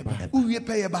day, oh, you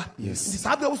pay a bar. Yes, the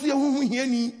Sabbath was who hear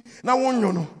me now. One,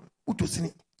 no,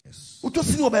 Utosini.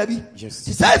 Utosino, baby. Yes,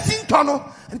 he says in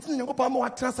Tono, and you go more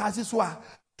transas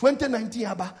 2019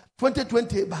 aba,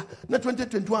 2020 aba, not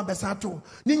 2021 Besato.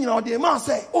 Nino, the man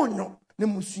say, oh no, the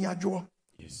Musia Joe.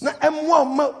 Now,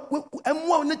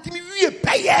 M1, let me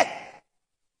pay it.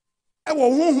 I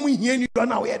won't hear you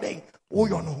now, oh,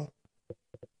 you know.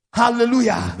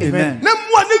 Hallelujah. Amen. No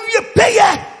one you pay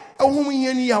it. Oh, we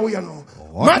hear you know.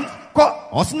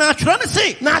 What's not trying to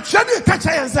say? Not trying to catch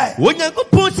and say. When you go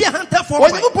post your hunter for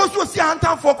when you post to see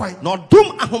hunter for coin. Not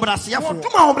doom a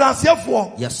hombrasia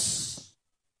for. Yes.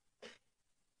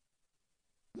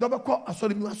 Dobako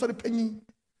asori penny.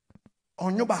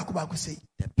 On your back say.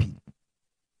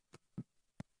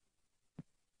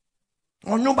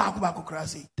 On your back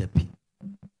crassi.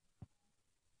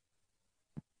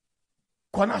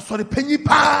 Kona sorry penny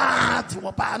part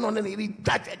or pan on any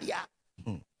tragedy.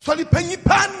 Sorry penny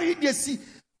pan, you see,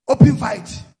 open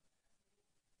fight.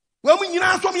 Well, when you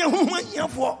ask me who went here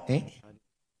for,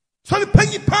 sorry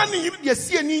penny pan, you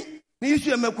see any, you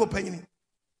see a milk penny.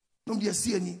 Don't you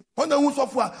see any? On the wood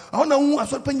of what? On the wood, I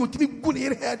saw penny to be good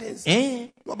here headings.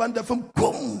 No band from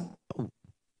boom.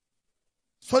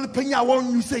 Sorry penny, I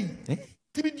want you say.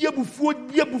 To be dear before,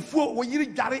 when you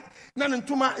got it, none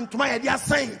into my idea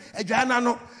saying, a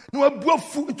Janano, no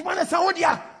broth into my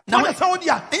Saudia. Now,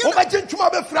 Saudia, oh, my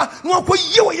gentleman, no, for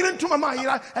you into my mind,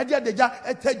 I did the jar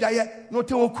at Tejaya, no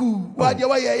to Okoh, while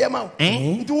you are amount.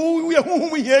 To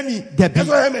whom we hear me, that's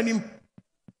what I mean.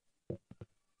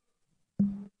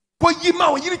 For you,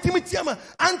 Mao, you Timothyama,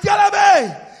 until I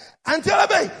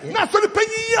bay, not for the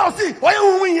penny, I'll see, why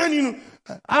are we hearing?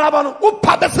 Alabano, oh,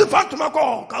 Papa, the Phantom,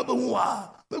 Kabua,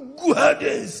 the good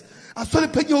headings. I saw the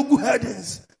penny of good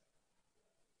headings.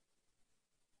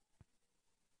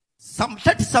 Some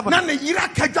 37. None the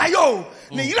Iraq Kajayo,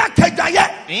 the Iraq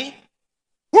Kajaya.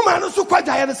 Woman also quite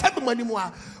giant, 7 money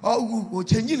more. Oh,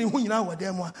 changing who you know what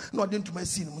them were not into my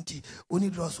scene, only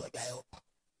draws what I hope.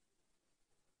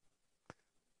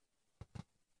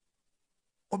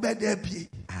 Obey their pee.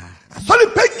 I saw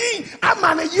the penny, I'm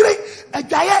man a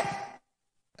giant.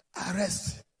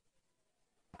 Arrest.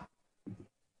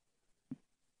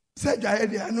 Said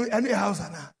any house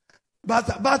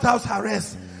bathhouse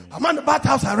arrest. I'm on the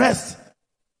bathhouse arrest.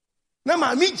 Now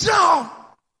my meet now.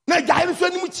 Now guy so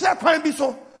any much crime be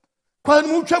so. Kwa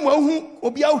mu twam who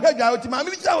obi a wo hwa oti ma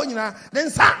me meet now nyina. Then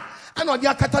sir, and odi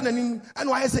akata nanim and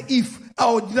why say if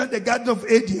I would the Garden of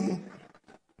Eden.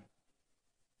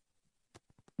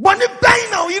 Boni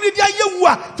bɛn na oyiri dia yewu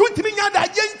a tuntimi nya da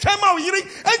ye ntwam a oyiri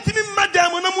entimi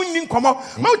madam na munni nkomo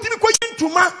ma utimi ko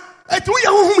yintuma etu ye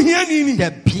huhum hiani ni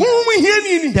huhum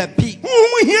hiani ni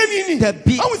huhum hiani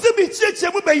ni awu se bi chiechie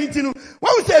mu bayinti no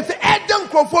wawu se fe edan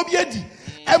krofo bi adi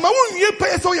e ma wunwie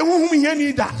pe so ye huhum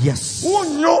hiani da yes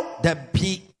wonyo the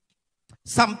p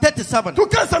Psalm 37 to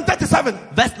Psalm 37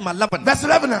 verse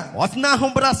 11 was na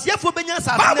hombrasiefo benya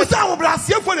sa ba sa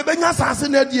hombrasiefo le benya sa ase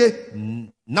na die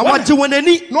na waje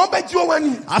wonani no beji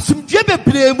woni asumdwe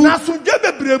bebremu na asumdwe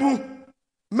bebremu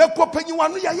meko panyi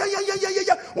wanu ya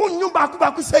onyu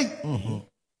baako sei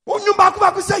onyu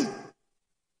baako sei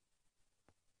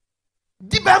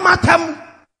di be matam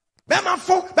be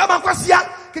mafo be makwasia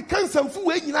ke kansamfu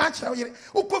we nyina a kire yire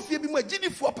ukofie bi mu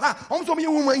agidifo pa omso me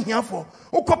hu mahiafo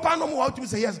ukopa no mo wa to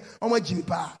say yes omo agimi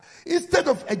pa instead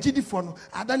of agidifo no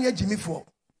adane agimifo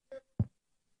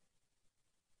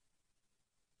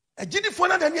agidifo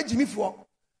na adane agimifo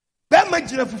be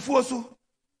magina fufuo so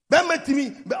be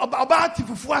matimi oba ati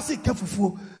fufuo ase ka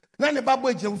fufuo na ne babo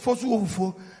agina fufuo so wo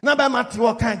fufuo na be matre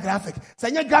o kan graphic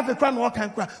sanya graphic kwa no kan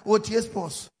kwa o tie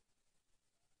sports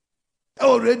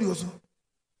o radio so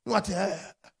what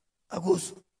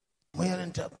agos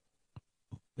moyerenta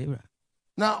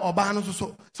na oba no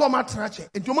so ma trache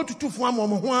enti o matutufu am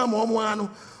omo anu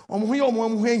omo ye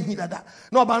omo hi dada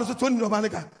na oba no so toni oba ne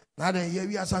ka na de ye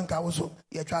wi asanka wo so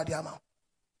ye twa de ama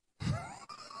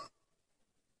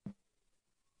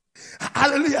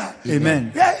hallelujah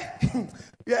amen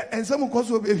yeah and some ko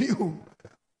so be you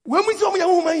we mu so mo ye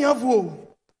hu man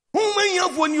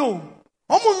yafo ni o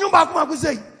omo nyu ba ko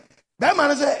say be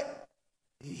man say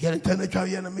here tell twa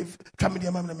ye na me twa me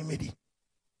de ma na me medi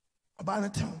oba na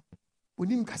tem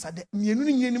onim kasade mienu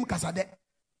ni nyenim kasade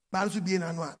ba so bie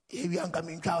na no a e wi anka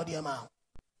me ntwa ode ma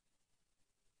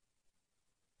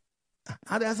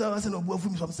ada sa wase no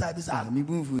buafu mi som sa bi sa mi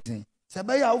buafu sen se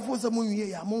ba ya wo so mo wie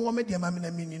ya mo wo me de ma me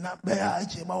na mini na ba ya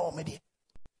ache ma wo me de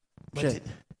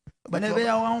but ne be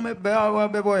ya wo me be wa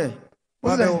be boy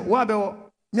wa be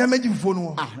wo nya meji fufuo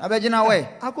no abegina we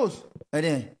akos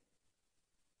ede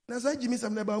na sa jimi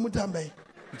sam na ba mu tambe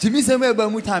jimi sam e ba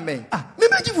mu tambe me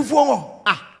meji fufuo wo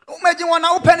o meji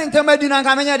wona wo pen ntem adi na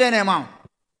nka menye de na ma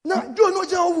na jo no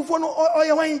je wo fufuo no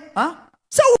oye wan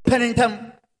so wo pen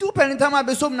ntem tu pen ntem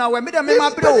abesom na we me de me ma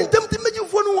bro ntem te meji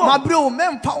fufuo no wo ma bro me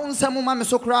mpa onsem ma me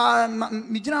so kra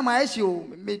me gina ma yeshi o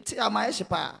me ti ma yeshi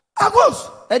pa akos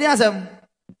edi asem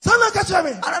sana ka chere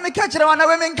me ana me ka chere wana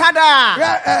we me nka da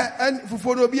en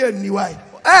fufuo no bi ani wai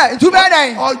ntu be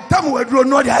dan o tam we dro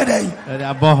no de dan e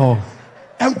aboho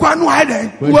enkwa no ai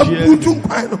dan wa butu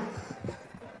nkwan no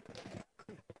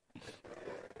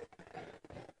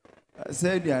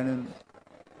say dianu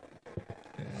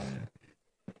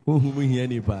humu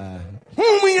hiani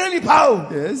pa o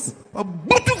yes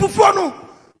butu fufuo no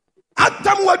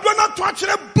Adam wadwana to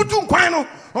actually butu nkwan no.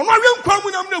 Ono awe nkwan mu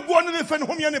nam na gu ono ne fe ne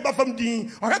homye ne bafam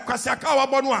din. O he kwase aka wa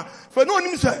bɔ no a. Fe no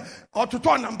onim se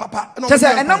ototo nam papa. Chese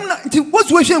enam na nti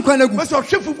wosu we hwe nkwan na gu. Mese o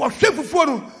hwefufuo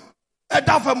no. E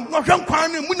da fam no hwe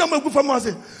nkwan ne mu nam agu fam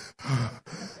ase.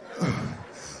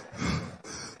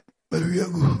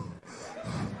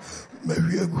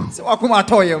 Mariago. So akuma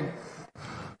toyem.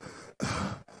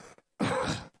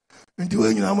 Ndi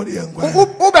we nyina mo de yankwa.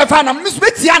 Wo be fa nam, misu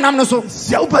betia nam no so.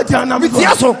 Sia wo betia nam.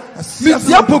 Betia so.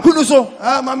 Betia poku no so.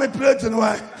 Ah, mama plate no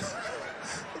why.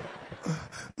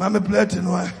 Mama plate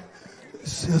no why.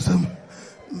 Sia sam.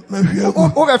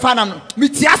 Mariago. Wo be fa nam,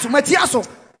 metia so.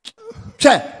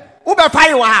 Che, wo be fa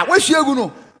yi wa ha, wo hwiegu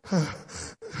no.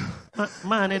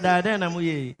 Man da na mo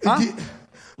ye.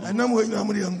 Anam we nyina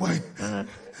mo de yankwa.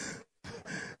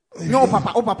 No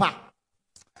papa.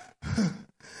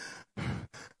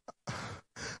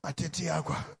 Atete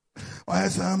akwa. Why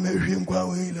say me hwe nkwa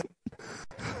we ile.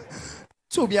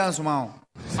 So bia nsoma o.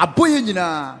 Aboye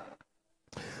nyina.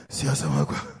 Siasa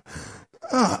akwa.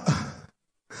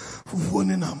 Fufuo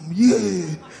ne nam.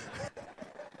 Ye.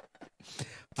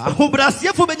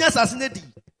 Ahobrasiefo benya asase na di.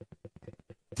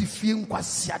 Ti fie nkwa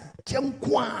sia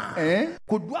tenkwa.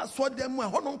 Kodu aso dem a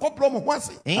ho no nkopro mo ho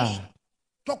ase.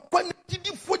 Tokwan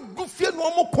didi fo du fie no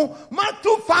omoko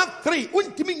Matthew 5:3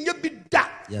 untimi nye bida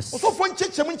so fo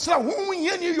nchechem nchira hu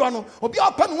ye ni yo no obi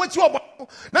apa no wachi obo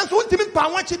na so untimi pa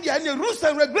wachi dia na rules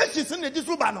and regulations na di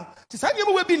so ba no ti sa nye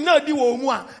we bi na di wo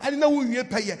mu a ade na wo wie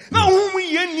peye na hu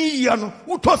ye ni ye no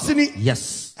utosini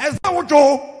yes esa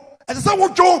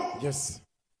wojo yes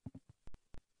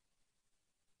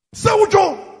sa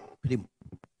wojo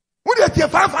What do you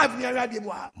 5:5 near radio?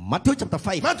 Matthew chapter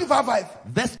 5. Matthew 5:5.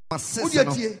 Verse 6.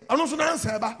 What do you I don't know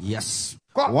answer ba. Yes.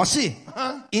 Wasi.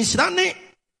 Inshirane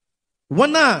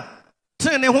wana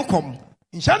trene ho kom.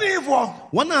 Inshirane ifo.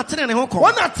 Wana trene ho kom.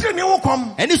 Wana trene ho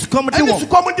kom. Eni su kom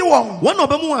de won. Wana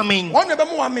obemu amen. Wana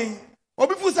obemu amen.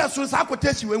 Obi fu sa so sa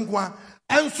kotechi we nko a.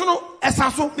 Enso no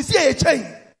esa so me see e chain.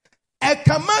 E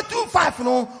Matthew 5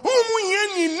 no hu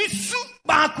ye ni su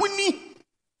ba ko ni.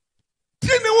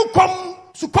 Trene ho kom.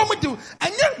 So come to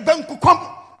and yet banku come,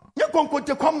 Yakonko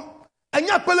to come, and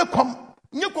Yapele come,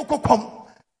 Yakoko come,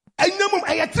 and Yamum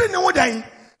Ayatin no day,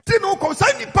 Tino come,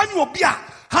 Sandy Panu Bia,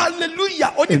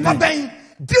 hallelujah, or the Papain,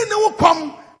 Tino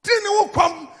come, Tino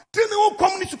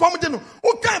come to come to know.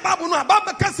 Okay, Babu,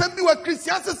 Baba can be what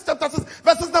Christians chapter 6,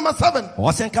 verses number 7.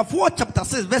 Was in Kafu chapter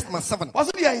 6, verse number 7. Was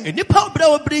it the Nipa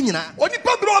Bro Brina? Or the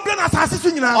Pablo Brana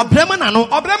Assassin, or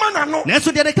Bremanano,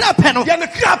 Nesu de Crab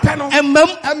panel, and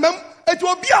Mem. It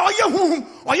will be our young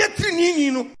or yet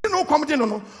three no comedy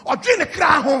no or drink a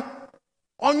crown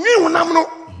or new namno.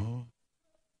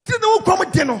 No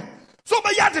comedy no. So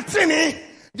by yard training,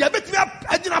 the bit up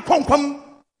Adina Pom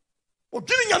or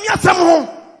drinking a some.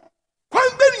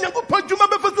 Quite being a good point to my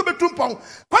first of a tumpong.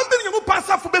 Quite being a good pass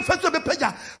for the first of the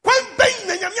paja. Quite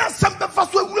being a some the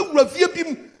first will review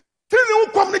him. Three no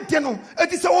comedy no.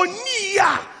 It is all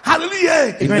near.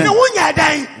 Hallelujah. No one ya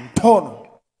dying. Torn.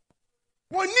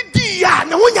 When you dia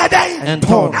na wonya dan and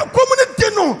torn. Na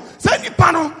community no say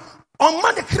nipa no on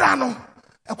man the kra no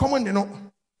e common no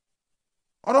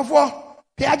orofo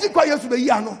ke agi kwa Yesu be yi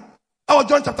ano e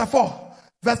John chapter 4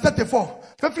 verse 34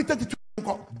 32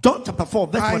 John chapter 4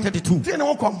 verse 32 tie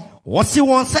na come what's he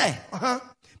want say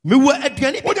me wo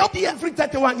aduane bi dia free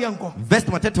 31 yanko verse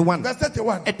 31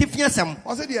 etifia sam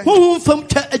hu fam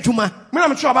twa adwuma me na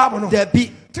me twa Bible no da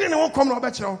bi tie na come no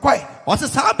be kire kwai o se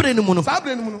sabre ne mu no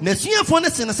na suafo ne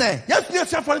se ne se Yesu ne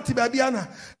suafo ne ti ba bia na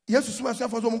Yesu suma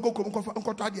suafo so mo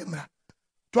nkoto ade mra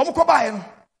to mo ko bae no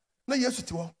na Yesu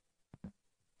ti wo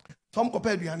to mo ko pa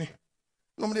aduane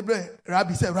no mo de bre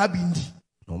rabbi say rabbi ndi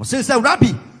no mo say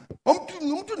rabbi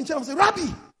tu ni say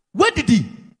rabbi where did he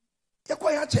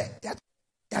yakwa ya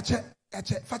che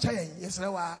facha yen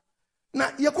yesrewa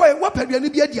na yakwa wa paduane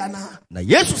bi adi ana na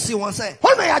Yesu si won say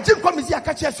hona ya je komisi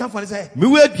aka che suafo ne say me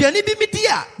wa aduane bi mi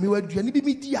dia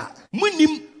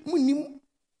munim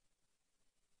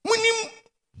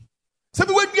se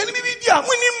me wa aduane bi dia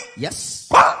munim yes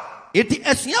eti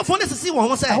asuafo ne sisi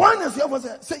won say wana asuafo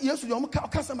say Yesu de o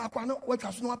ka sama akwa no wa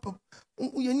twa so no apam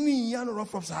ye ni ya no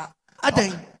rough sa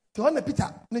adan te hona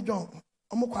Peter ne John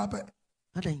o mo kwa pa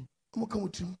adan o mo ka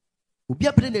wotim obi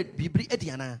abre na bibiri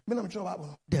adiana me na me twa Bible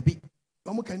no dabi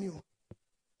o mo kani o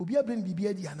obi abre na bibiri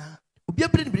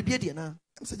adiana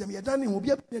se jam ya dan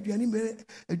obi abre na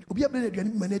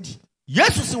aduane manadi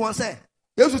Yesu si won say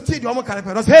Yesu ti de o mo kan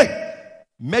pe no say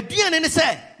Meduane ne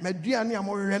say meduane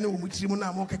amorere ne omutirimu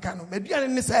na mo keka no meduane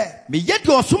ne say me ye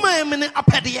de osuma me ne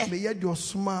apede me ye de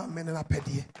osuma me ne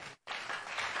apede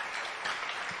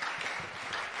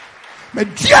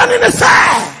meduane ne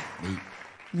say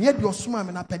Near your swim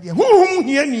and a pedia. Whom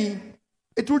hear me?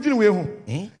 It would you will.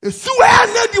 A sewer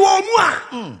lady or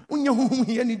moi. When you whom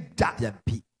hear any that.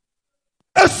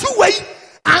 A sewer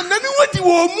and then what you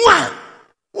were moi.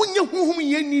 When you whom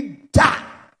hear any that.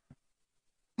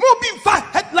 More being fat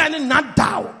headline and not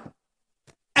down.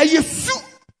 And you sue.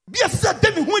 Be a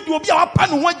certain when you will be our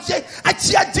pan one day. I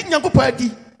cheer Jingle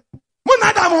Party.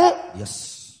 Monadamo. Yes.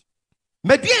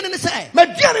 Median in the say.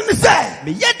 Median in the say.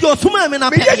 Me yet your summa and a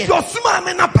yet your summa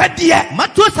and a pedia.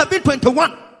 Matthew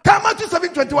 7:21. Come on to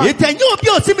 7:21. You can you be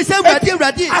a similar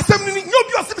ready. Assembly, you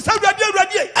be a similar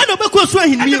ready. And a book was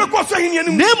swaying me.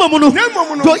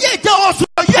 Nemo, go yet also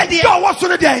yet you was on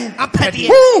the day. A pedia.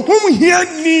 Whom here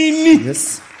need.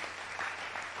 Yes.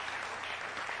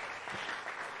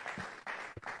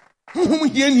 Whom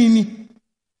here need.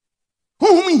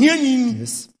 Whom here need.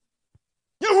 Yes.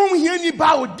 You whom hear me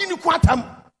bow, dinu quatam,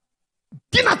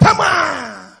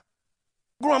 dinatama,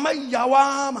 Grandma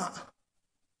Yawama.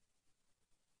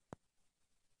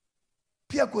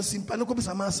 Piaco Simpanoco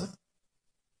Samasa.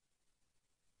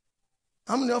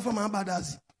 I'm the offer my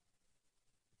badazi.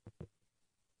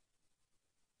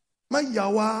 My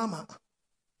Yawama.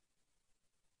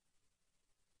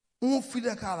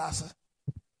 Fida Calasa.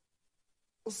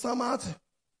 Samate.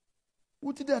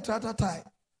 What did that tata tie?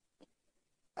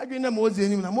 I didn't know Moses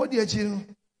anymore. More dear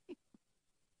children.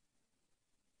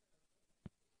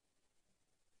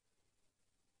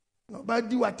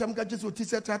 Nobody what time catches what he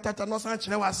said, Tata, no such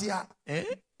was here.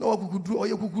 No, could do or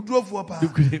you could draw for a part.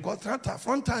 Contractor,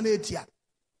 Fontan 8 year.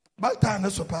 Baltan,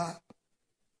 so pa.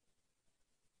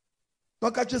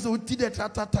 No catches what did that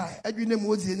tata. I didn't know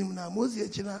Moses anymore. Moses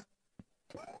China.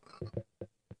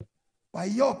 Why,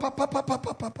 yo,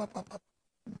 papa.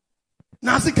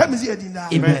 Nasi comes here,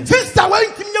 Amen. Sister, when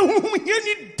you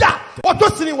need that, what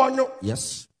was in one?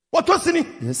 Yes. What was in it?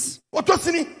 Yes. What was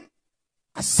in it?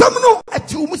 A summoner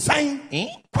at you, sign.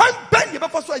 One bang, you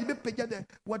before so I be paid the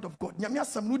word of God. Yamia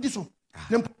some nudiso.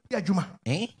 Then Juma.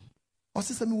 Or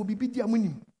sister will be biddy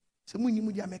amuni. Some winnie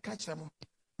may catch them.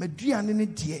 Median in a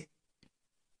dear.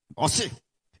 Or say,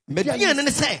 Median in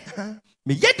a say.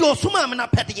 Me yet your summa and a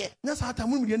petty. That's how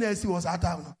Tamunian was at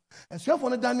town. And so for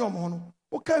the Daniel Mono.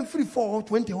 Okay, free for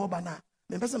 20 obana.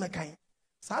 The person I can.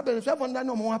 Sabbath Assemblies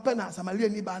no more pena. Samaria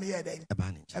ni bani ede.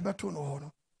 Ebeto no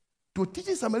hono. To teach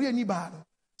Samaria ni bani.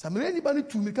 Samaria ni bani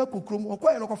to make a kukrum or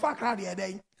quite a far crowd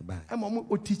ede. Emo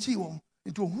o teach you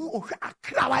into who or a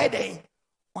crowd ede.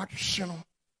 What shino?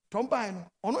 Tombino.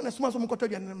 Or not a small some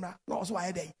cottage and no also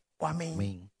ede. Or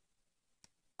mean.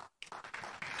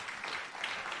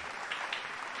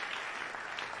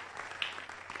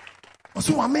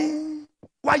 Also, I mean.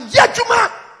 Why,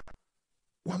 Yajuma?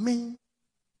 Woman,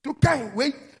 to kind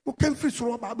wait, who can free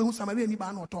so about who Samaria ni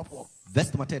ban or top of.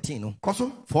 Verse number 13.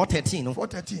 Coso 4:13.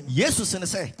 4:13. Jesus and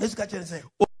say, let's catch and say,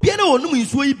 Piano no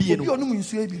means we be no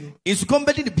means we is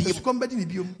combating the beam. Combating the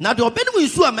beam. Now, the Oben will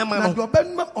sue a mamma.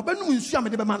 Oben will sue a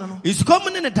man. Is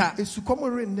common in the dark. Is to come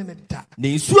in the dark.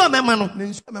 They sue a mamma.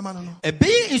 A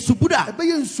bay in Subuda. A bay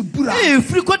in Subura. A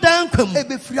free down come. A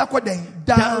be free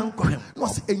down come.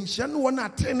 Was ancient one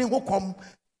at training who come.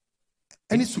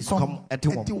 And it's to come at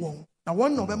the wall. Now,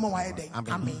 1 November, why day?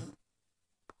 Amen.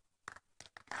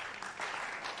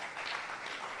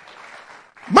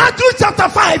 Matthew chapter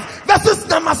 5, verses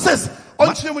number 6.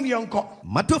 Matthew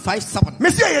 5:7.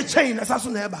 Messiah chain as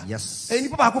soon as ever. Yes. And you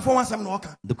papa for one some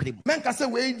walker. Men can say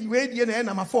wait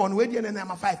number 4 and wait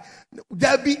number 5.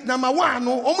 There be number 1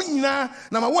 no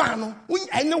number 1 no when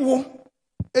I know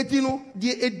etino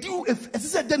the edu if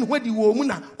said then where the woman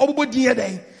obodi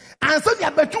here and so the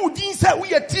betu din say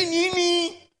we are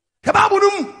tinini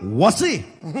kababunum was it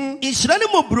inshirani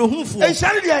mobrohunfo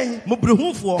inshirani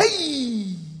mobrohunfo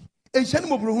hey enshani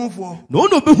mobrohunfo no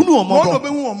behunu omobo no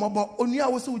behu omobo oni a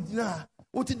wo se odina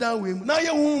oti dan we mu na ye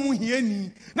hu mu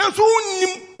hiani na so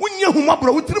unye hu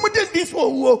mobro wotiri mu den so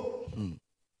wo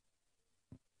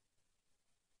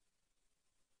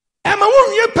ema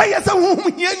wonye peye se hu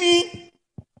mu hiani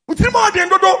wotiri mu den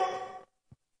dodo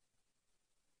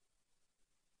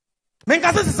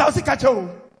menka se sa o si kache o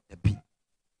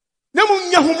na mu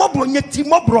nya hu mobro nyeti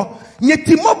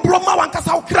mobro ma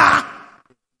wankasa okra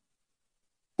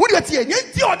who do you see?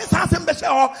 You this house and Besha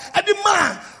or every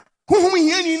man whom we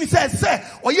hear say,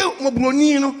 or you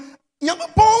Mobrunino, young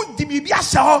bone,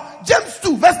 Dibiasha, James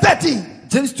 2, verse 13.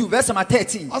 James 2, verse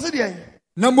 13. Was it there?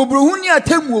 No Mobrunia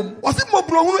temum. Was it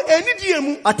Mobrun, any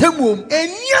dium, a temum, and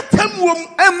near temum,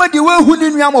 and Madiwa who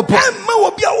in Yamopo, and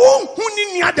Mo be a womb who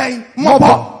in Yaday,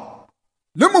 Mobo.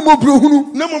 No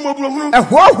Mobruhunu, no Mobruhunu, a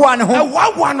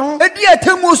one, a dear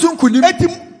temusum could you let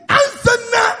him answer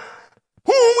now?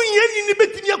 Who yen ni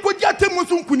betimi akodi atemu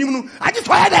so nkunim no. Agi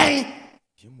so adan.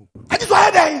 Agi so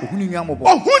adan. Ohuni nua mobo.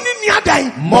 Ohuni ni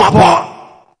adan. Mobo.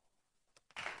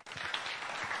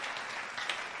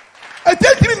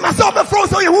 Etentimi myself be from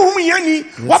so ye who yen ni.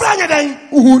 Wabra nya dan.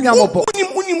 Ohuni nua mobo.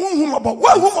 Uni mobo.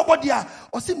 Wa hu mobo dia.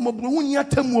 O se mobo hu ni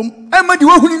atemuom. E ma di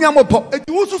ohuni nua mobo.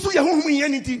 Eti wo susu ye hu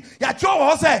yen ni ti. Ya cho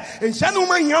wo se enhia no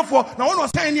mahiafo na wo no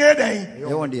san ni edan.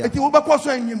 Eti wo be ko so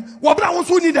anyim. Wabra wo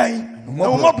so ni dan.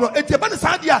 Mobo eti ba ne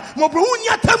sa dia mobo hu ni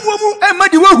atemuom. E ma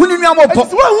di ohuni nua mobo.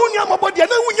 Eti wo hu ni mobo dia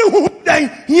na hu nye hu dan.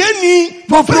 Yen ni.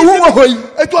 Mobo hu wo hoi.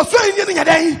 Eti o so ni nya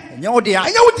dan. Nya wo dia.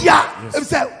 Anya wo dia. E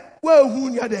se wo hu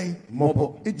ni adan.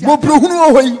 Mobo. Mobo hu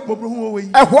wo hoi. Mobo hu wo hoi.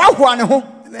 E hoahoa ne ho.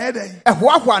 Na edan. E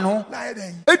hoahoa ne ho. Na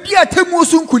edan. Edi atemu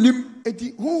so nkunim.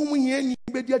 Eti hu yen ni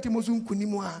be di atemu so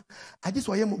nkunim a. Agi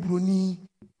so ye mobroni.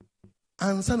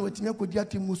 Ansa na watimi akodi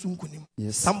atemu so nkunim.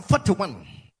 Psalm 41.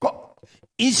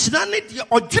 Inshirane di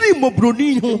odwiri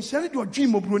mobroni ho. Inshirane di odwiri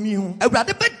mobroni ho.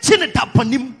 Awurade be kye ne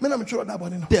daponim. Me na me tworo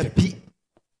dabone no. Dabi.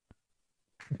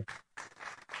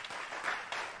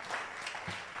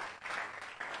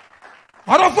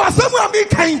 Orofo asemu ami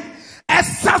kan.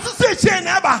 Esasu se che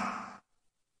na ba.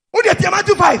 Wo de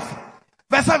Matthew 5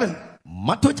 verse 7.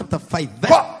 Matthew chapter 5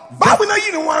 Bible na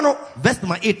yi ni wano. verse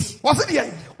number 8. What's it there?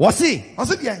 What's it?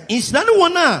 Inshirane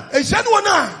wona. Inshirane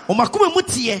wona. Omakoma mu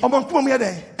tie. Omakoma mu ye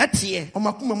dey. Etie.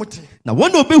 Omakoma mu tie. Na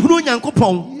wona obehunu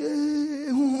Onyankopon.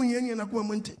 Hu ye ni na kuma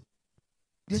mu nte.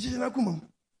 De chi na kuma mu.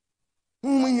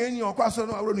 Hu ye ni okwaso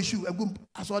no awro no shoe agum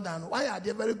aso dan no. Why are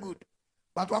they very good?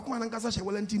 But wakoma na nkasa she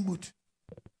Wellington boot.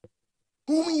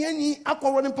 Hu ye ni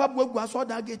akọrọ ni pabo agu aso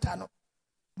dan gate no.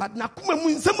 But na kuma mu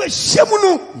nsem ahyemu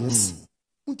no. Yes.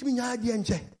 Untimi nya ade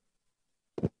nche.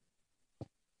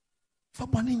 Fa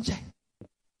bone nche.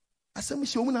 Asem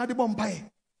hye omu na ade bompa ye.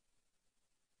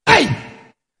 Hey!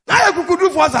 Na ya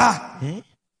kukudu fo za.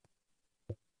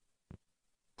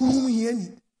 Hu ye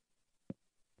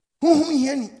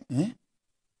ni.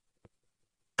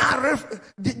 Aref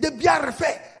de bia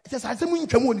refe. It is asem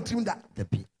ntwam woni trim da.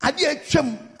 Ade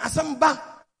atwam asem ba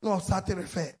na o sate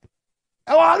refe.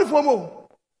 E wa arefo mo.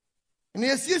 Ni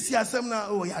esiesi asem na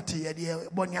o yate ye de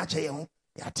boni ache ye ho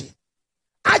yate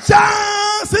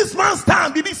acha 6 months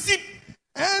time BBC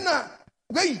na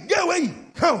get away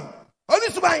how only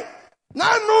subai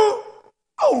na no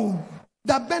oh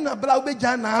da bena bla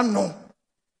obeja na no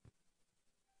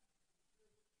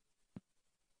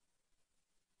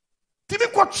tibi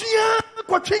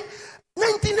kwotwe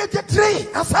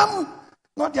 1983 asam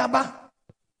no de aba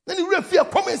na ni wura fie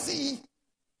komesi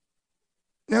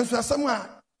nanso asam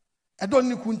a edon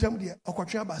ni kuntam de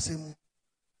okotwe abasemu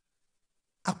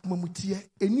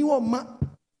akomamutie eni wo ma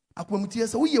akomamutie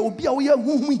se wo ye obi a wo ye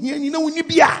huhu hiani na woni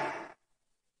bia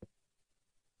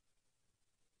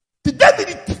ti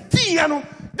David ti ya no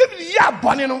David ya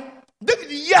bone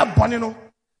no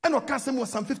and o ka se mo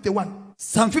Psalm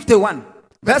 51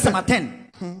 verse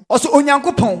 10 also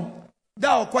Onyankopon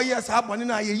da okoye sa bone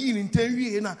na ye yi ni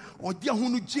ntanwie na odi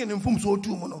ahunu gie ne mfom so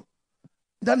otu mu no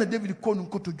Dana David konu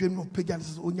nkoto dwem no pagan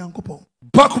Onyankopon.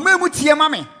 Bakuma emutie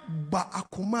mame. Ba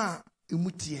akoma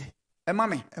emutie.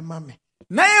 Emame.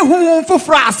 Na ehun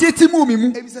fofra aseti mu mi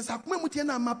mu. Ebi se akoma emutie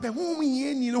na mape hon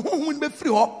hie ni no hon be firi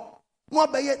ho. No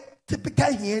obeye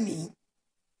typical hie ni.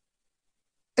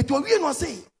 Eto wie no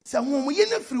se hon ye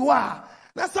na firi ho a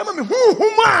na sama me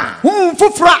hon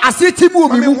fofra aseti mu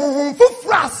mi mu. Hon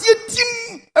fofra aseti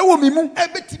ewo mi mu.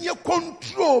 Ebetimi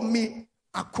control me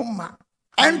akoma.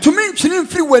 Entumi nchini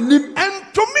mfiri wanim.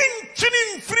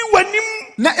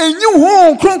 Na enyi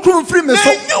hu kronkron mfiri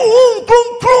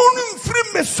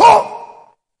me so.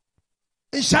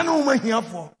 Nshana wo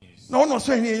mahiafo. Na wo no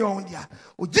so hene ye ho dia.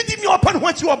 Ogidi mi opa ne ho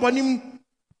achi obonim.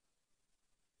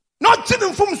 Na chini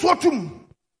mfum so otum.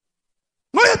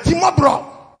 No ye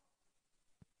timobro.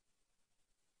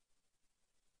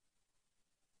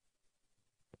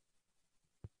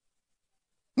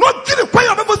 No chini kwa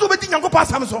ya bebo so beti Nyankopon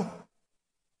asam so.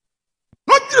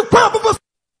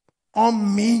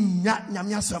 Ominya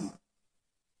nyamiasam.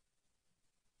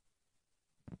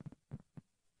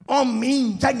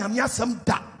 Ominya nyamiasam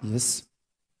da. Yes.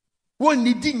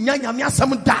 Woni di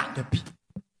nyamiasam da.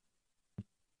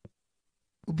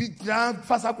 Obi grand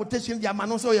fast quotation dia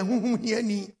manon so ye huhu hie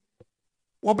ni.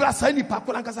 Wo bla sa ni pa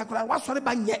kola nkasa kola wa sore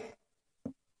ba nye.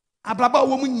 Ablaba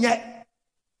wo mu nye.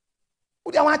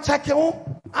 Udi awa check wo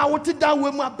a wo ti da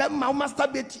wo mu abem ma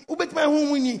masturbate ubetima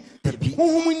huhu ni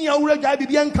ni awura gya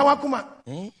bibia nka wakoma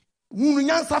hunu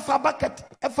nyansa fa bucket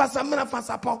e fa samena fa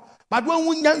sapo but wo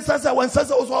hu nyansa sa wansa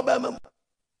sa so ba mam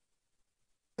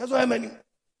eso e mani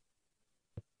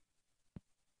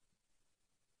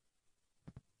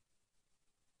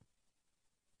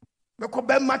Meko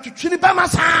bema twitwini bema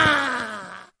sa.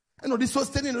 And this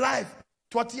sustaining life.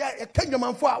 To what a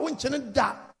kingdom for a winch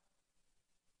da.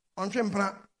 On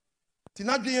Trempla.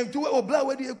 Tina dream to a blow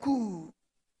with you cool.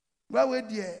 Blow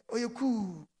with you, or you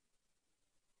cool.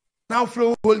 Now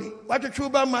flow holy. What a true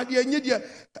bam, my dear, Nidia.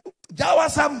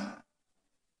 Jawasam.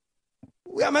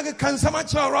 We are making cancer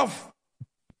much rough.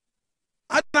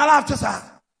 I don't laugh to say.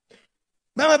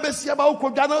 Mama Bessia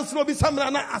Bauko Danos will be some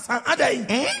as an other.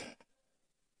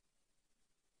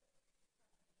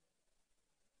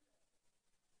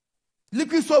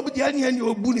 Liquid so with the any and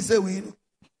your boon is away.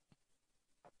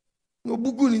 No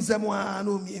bugun in someone,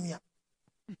 no me.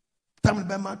 Tamil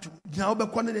Bama to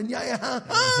Jauba Conan and Yaya.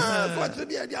 What should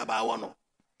be a diaba one?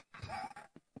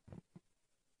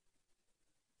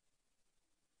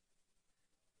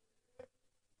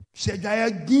 Said I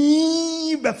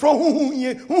give before whom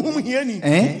ye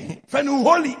Fenu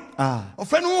holy. Or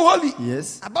Fenu holy.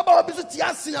 Yes. A baba visit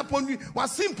Yasin upon you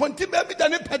was simple baby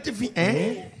than a petty fee.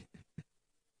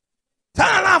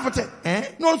 Laugh at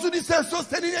it. No, so this says so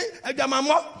steady a gamma.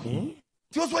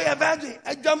 Just why a virgin,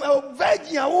 a jam of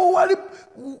virgin,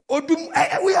 or do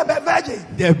we have a virgin?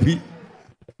 Debbie.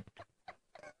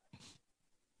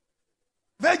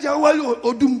 Virgin, well,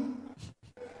 or doom.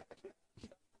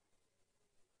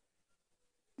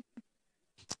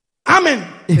 Amen.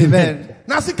 Amen.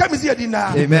 Now, see, come here,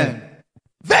 dinner. Amen.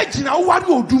 Virgin, what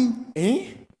will doom?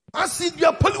 I see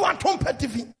your polywan petty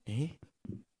fee.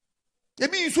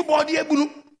 Ebi isu body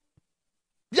ebunu.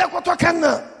 Bia kwato kan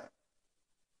na.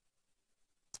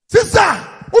 Sister,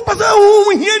 wo pese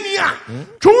wo hie ni a.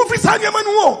 Twu fi sa nyama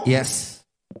nu o. Yes.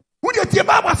 Wo de tie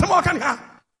Bible asem o kan ha.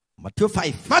 Matthew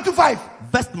 5. Matthew 5.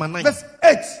 Verse 9. Verse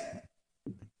 8.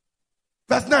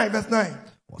 Verse 9. Verse 9.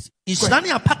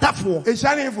 Ishani apatafo.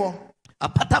 Ishani for.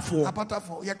 Apatafo.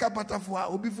 Apatafo. Yaka apatafo a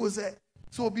obi fo se.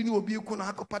 So obi ni obi ku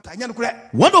na akopata. Nya no kure.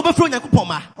 One obi fro Nyankopon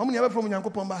ma. Omo ni ebe fro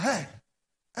Nyankopon ma. Hey.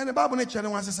 And the Bible nature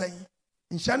one say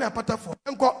in Shana Apata 4.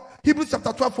 Hebrews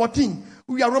chapter 12:14.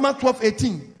 We are Romans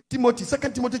 12:18. Timothy,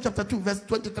 2 Timothy chapter 2, verse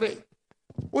 23.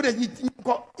 What is it?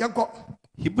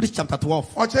 Hebrews chapter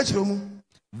 12. Or church room.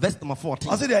 Verse number 14.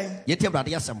 I said, Yet your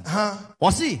brother Yasam.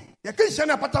 Or see, you can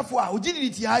Shana Apata 4. Who did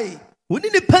it here? We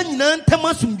need a pen and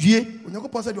Tamasum G. When you go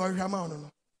possess your Ramon.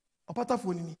 Apata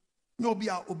 4. No be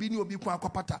a obini obi kwa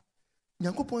pata.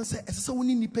 Nyankopon say esese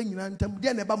woni nipa nyina ntam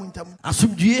de na ba mu ntam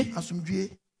asumdue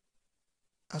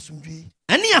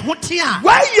ani ahote a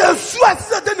why yesu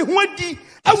asese de ne ho adi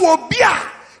e wo bi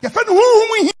a ye fa ne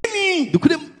honhom hini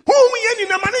dukudem honhom hini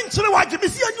na mane nkyere waje bi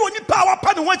si anyi oni pa wa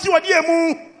pa ne ho achi wode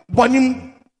emu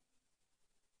bonim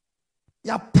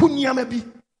ya punia ma bi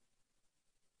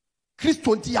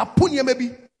Kristo nti ya punia ma bi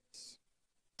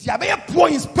ti abe poor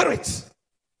in spirit.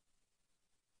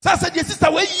 Sasa dear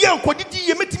sister, where you are,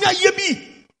 you met me a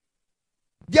yebi.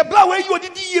 Dear blood, where you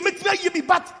did you met me a yebi,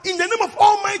 but in the name of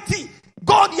Almighty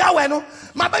God Yahweh, no,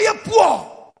 my baby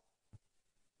poor.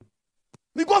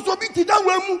 Because we beat down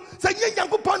when you say,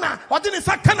 Yankupona, what in a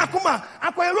sakana kuma,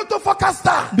 acquire a lot of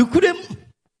forecaster. You couldn't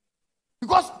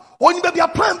because only baby a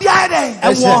plan behind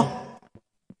it.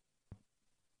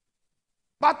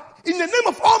 But in the name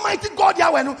of Almighty God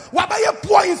Yahweh, why are you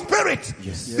poor in spirit?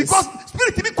 Yes. Because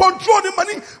spirit to be controlled in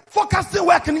money, forecasting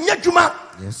work in Yajuma.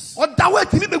 Yes. Or that way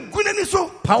to be good and so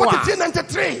power.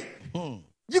 93.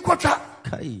 You got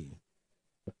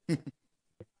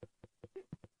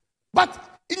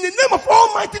But in the name of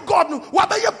Almighty God, why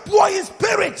are you poor in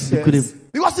spirit? Yes.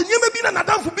 Because in you may be an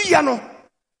Adam for Biano.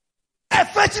 A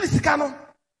fetching Sicano.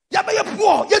 Yabaya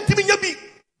poor, yet to be yabi.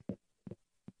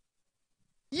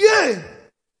 Yeah.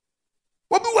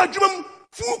 What we were doing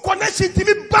full connection to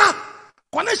me back,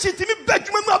 connection to me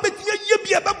bedroom, but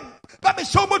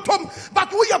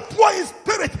we are poor in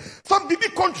spirit. Some be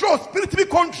control, spirit to be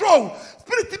control,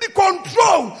 spirit to be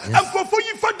control, and for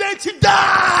you for that to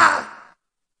die.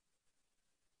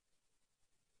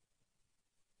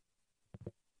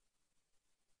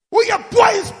 We are poor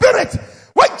in spirit.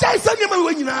 What Jason you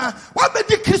know, what be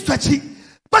the Christian?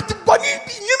 But Bonnie,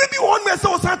 you may be one mess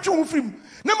or something from him.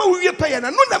 Nama we pay and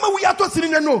no nama we are to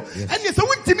sitting and no. And yes, a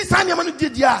win to be signing man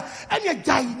did ya. And you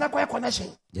die, not quite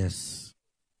connection. Yes.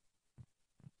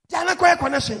 Jana quite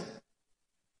connection.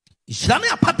 Ishani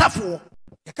apatafo.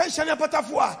 You can't shine a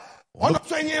patafua. On the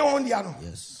train on the ano.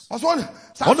 Yes. Was one.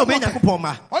 On the main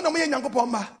Yakupoma. On the main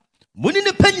Yankopoma. Muni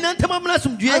the penny and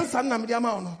Tamamasum G. And some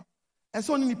Namiamano. And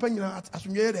so many penny at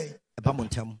Asumye. A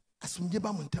bamuntam. Asumye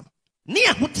bamuntam.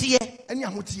 Near Hutia. And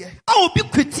Yahutia. I will be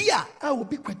Quitia. I will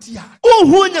be Quitia. Oh,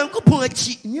 who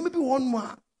Yankupochi. You may be one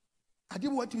more. I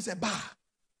didn't want to say, bah.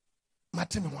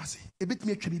 Martin was a bit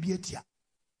me to be a tia.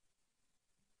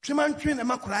 Triman train a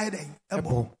macride. A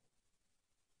bow.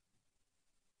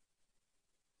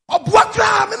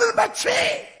 Obuakra, men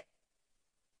battery.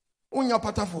 Unya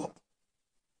patafo.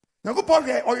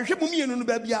 Nyankopɔn or you should mummy no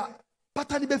babia.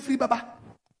 Patani be free baba.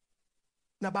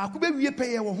 Na ba ku be wie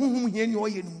peye wo honhom hia ni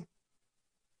oye no.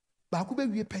 Ba ku be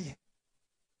wie peye.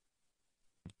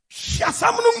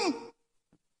 Shasamnum.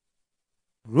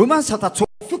 Romans chapter 12.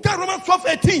 Romans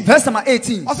 12:18. Verse number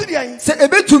 18. Say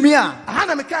ebe to me a.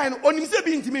 Hana me kai no onim se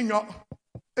bi ntimi nyo.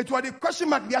 It was the question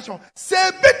mark bi aso. Say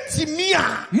ebe timi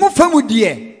a. Mo famu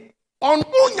de. On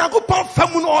Nyankopɔn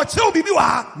famu no o che obi bi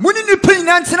wa. Muni ni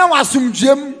panyina ntena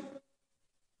wasomdwem.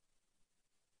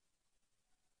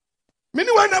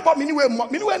 Mini we na a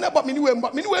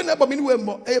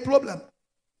problem.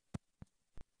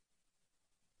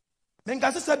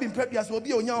 Menga se be mprabiasa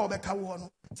obi onya obeka wo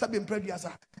no. Se be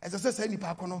mprabiasa. Ese se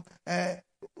nipa kono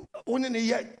one ne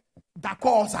ye da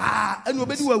course ene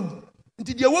obedi wawu.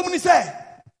 Nti de wom ni se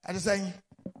ade say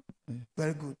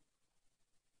very good.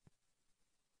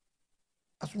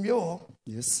 Asumye wo.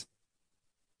 Yes.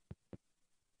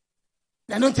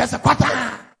 Na no chese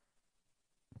kwata.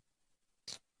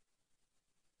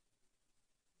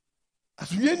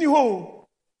 Asumye ni ho.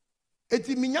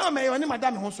 Eti minya me yo ne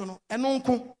madam ho so no eno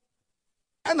nko.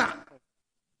 Ena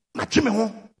matwe me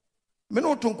ho. Me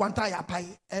no to nkwanta ya pai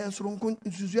soro nko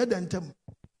nsusu ya dantam.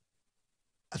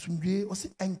 Asumdwe o se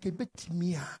enke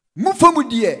betimi a. Mo famu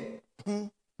de.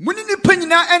 Muni ni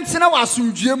panyina entena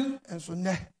wasomdwem. Enso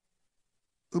ne.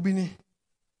 Obi ni.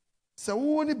 Se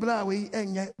wo ni bra we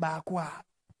enye baako a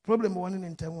problem won ne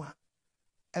ntam a.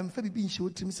 Emfa bibi nhye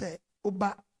otim se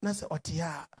oba na se ote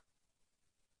a.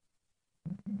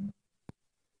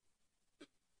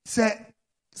 Se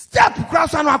step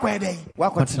cross anu akwede.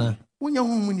 Wakotena. Wonya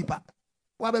hu nipa.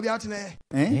 Wa ba bia otena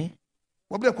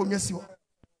wo bre konwa si wo.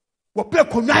 Wo bre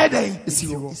konwa eden isi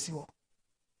wo.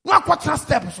 No akwotena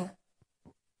step so.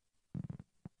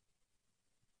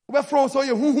 Wo be from so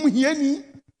ye huhum hiani.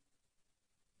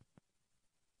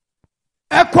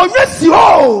 E konwa si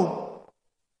ho.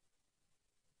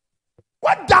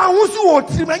 What down wo so wo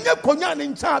tiri manye konwa ne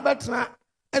ncha abetena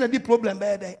ena di problem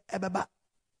be dey ebeba.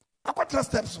 Akwotena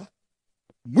step so.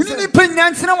 Muni ni panyina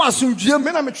ntena wasomdwem.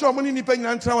 Me na me tro muni ni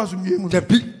panyina ntena wasomdwem.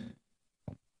 Dabi.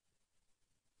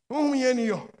 Ye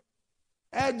yo.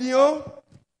 Edio.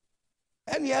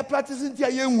 Eni e practice ntia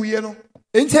ye nwuye no.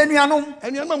 Enti anuanom.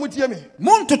 Anuanom mutie me.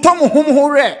 Montoto mo hom ho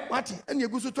re. Mate, eni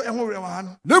eguso to e ho re wa ha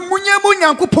no. Na munye mo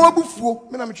Nyankopɔn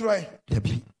abufuo. Me na me tro e.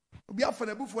 Dabi. Obi afa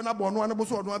na abufuo na bo no ane bo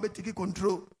so odon abetiki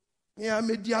control. Me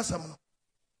amedi asam no.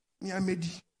 Me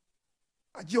amedi.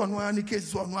 Agi ono ane case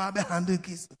so ono abe handle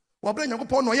case. Wo bra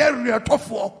Nyankopɔn no ye re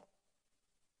tofo.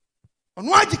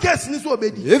 Ono agi case ni so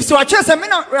obedi. If so ache se me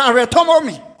na retomo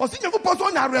me. O si Nyankopɔn so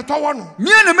na retowo no.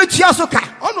 Me na metua so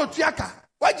ka. Ono tua ka.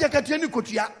 Wa je katua ni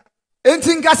kotua.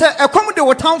 Enti nka se ekom de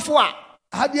wotamfo a.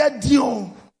 Ade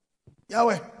adio.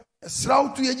 Yahweh,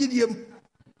 esraw tu yegidiem.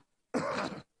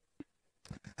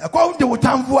 Ekom de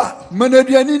wotamfo a.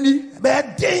 Manaduani ni. Be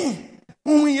den.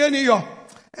 Hu ye ni yo.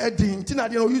 Edin ti na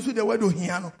de no use the word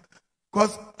ohia no.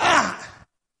 Cause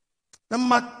na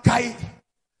makai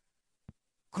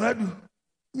kradu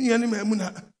mi yani mamu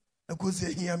na akosi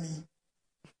ahia mi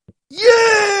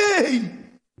yey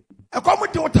akomo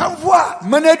de otamfo a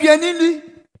manaduani ni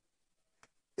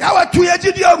ya watu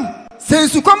yagidiam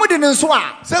sensu komo de nso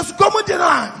a sensu komo de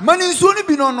na mani nso ni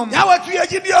bi no nom ya watu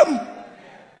yagidiam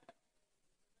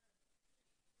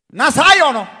na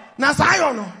sayo no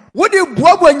wo de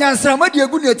buabu nyansra ma de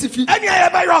egu na atifi eni aye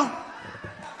bayo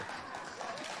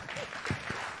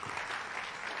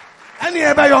Any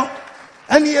ebayo,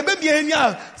 any baby any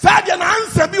out. Sadia na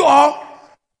answer bi o.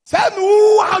 Say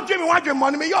no, how dream what dream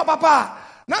money me your papa.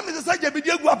 Na me say je bi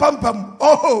egu apampam.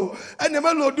 Oh, and me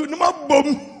lo do no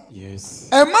bom. Yes.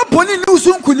 E ma boni ni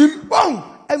usunkunim. Bon,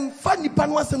 em fa nipa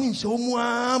no asem nhye omu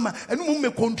ama. Enu mu me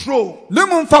control. Le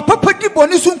mu fa papa di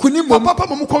boni sunkunim mo.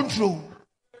 Papa mu control.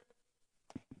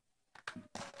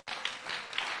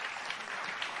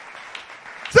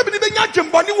 Se bi ni be nya dwem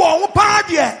boni wo pa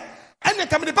de. And the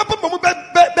company papa be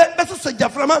so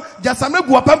jaframa jasame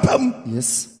gu apampam.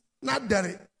 Yes. Not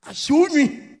there.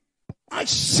 Ashuni.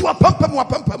 Ashwa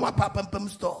pampam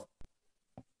store.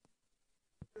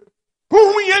 Who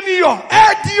ye yo?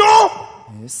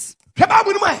 Edio. Yes.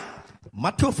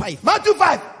 Matthew 5.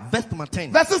 Verse number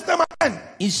 10. Verses number 10.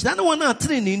 Inshana wana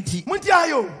training nti.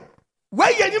 Muntiayo. Why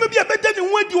ye be a better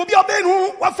than when you be a ben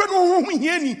who what friend who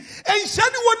ye ni. And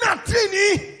shani wana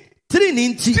training.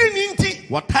 Trinity.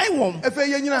 What Taiwan?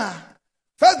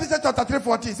 First Peter chapter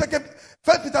 3:14. Second,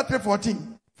 First Peter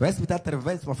 3:14. First Peter 3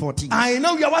 verse 14. I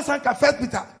know you are saying First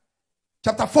Peter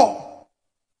chapter 4.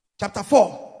 Chapter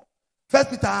 4. First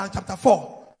Peter chapter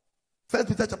 4. First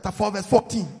Peter chapter 4 verse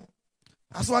 14.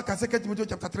 As well as 2 Timothy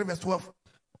chapter 3 verse 12.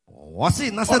 Was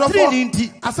it not a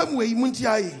trinity? As some way,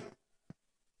 Muntiae.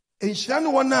 In Shan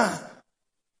Wana.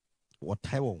 What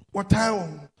time? What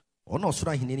time? Oh, no, so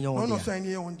I need your no, so I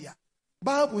need on dear.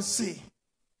 Bible say,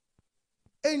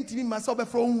 ain't me myself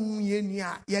from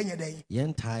Yenya day.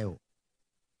 Yen tile.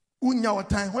 Unya what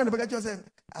time? When the bagage said,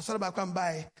 I saw about come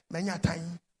by, many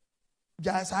time.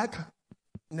 Jasaka.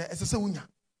 Ne, as a unya.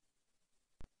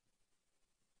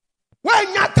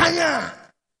 When ya tanya,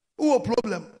 who a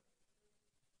problem?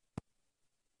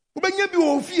 When you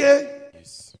be fear,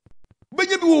 yes. When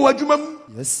you be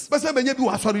Agyemang, yes. But when you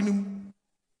be sorry.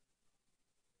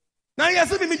 Now you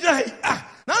see me,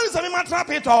 now you see me trap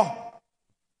it all.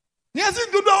 Yes, you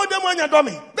do all them when you're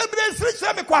dummy. Baby, switch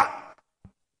me qua.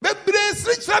 Baby,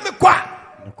 switch me qua.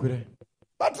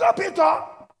 But trap it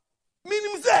all.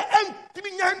 Meaning say, and to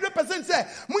be 100% say,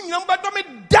 when you number dummy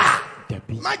da.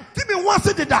 My Timmy wants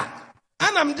it da.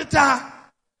 And I'm the ta.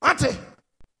 Ate.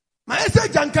 My essay,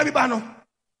 Jan Caribano.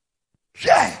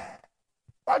 Yeah.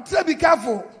 But be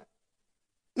careful.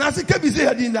 Now, see, can be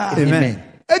said in that. Amen.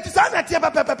 It is an atia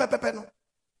pepeno.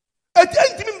 It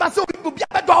ain't even so people be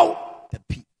a dog.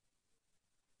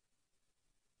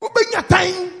 Who bring your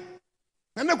time?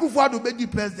 And I go for to be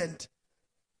president.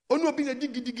 Ono be a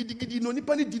diggy, no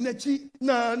nippani dinechi.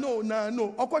 No.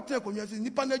 Okoh Agyemang,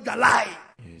 nippani jalai.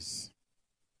 Yes.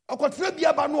 Okoh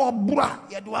Agyemang no bra.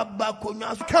 Yadwa ba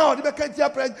konya. Count the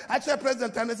can't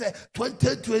president and say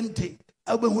 2020.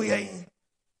 I'll be here.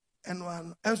 And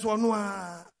one, and so no,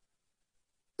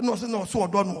 so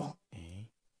don't know.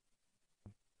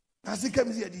 As he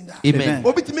comes here, amen.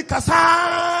 Obit me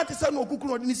Kasa, the son of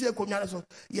Kuku, didn't say Konya, so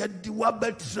yet the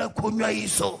Wabet Konya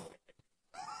is so.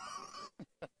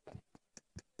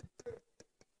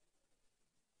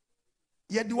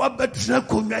 Yet the Wabet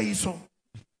Konya is so.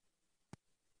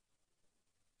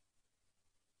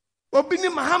 Obini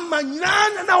Mahama,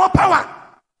 none and our power.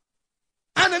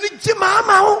 And an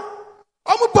Jimama,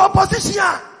 almost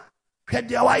opposition. Had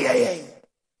the way.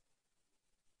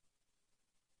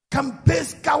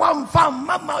 Campaigns Kawam Farm,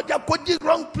 Mamma, they put the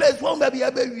wrong place, won't be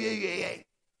a baby.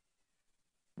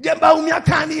 Baumia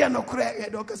candy and no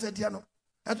crack, Doctor Setiano.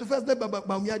 At the first day,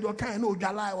 Baumia, your kind of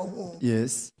July or home.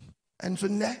 Yes. And so,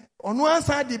 on one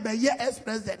side, the Bayer as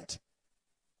president.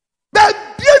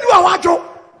 That beautiful wajo,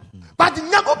 but the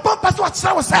Nago Pampas, what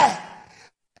I was saying.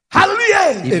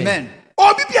 Hallelujah. Amen.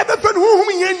 Or be a friend whom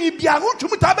you be a good to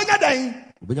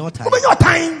Mutabaga. Open your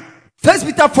time. 1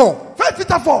 Peter 4. 1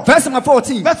 Peter 4. Verse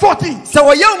 14. Verse 14. So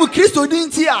a young Christo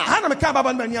didn't hear. Hannah Macaba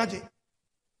Banyaji.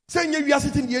 Saying you are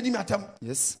sitting here, Dimatam.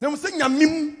 Yes. Now saying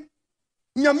Yamim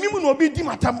will be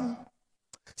Dimatam.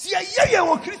 See a year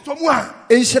or Christo Moa.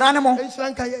 In Shranamo.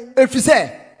 If you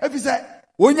say,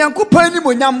 when you could pay him,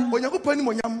 when you could pay him,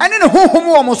 and in a home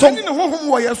almost in a home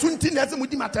where soon tin as a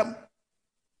Mudimatam.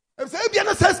 If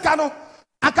Sabiana says Cano,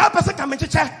 I can't pass a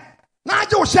Kamacha. Now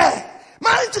you share.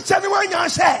 My channel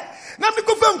share. Now me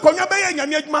go from Konya Bay and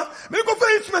Yamma, me go for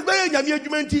instrument Bay and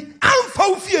Yamma, I'm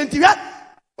for fear and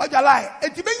but you lie,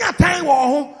 and to be a time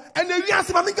war, and the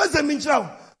Yasma because they mean so.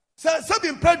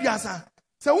 Sabin Prediasa,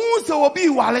 so who so will be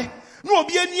Wale, no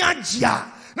be any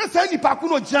Ajia, not any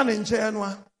Pacuno Jan and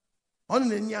Genoa,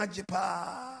 only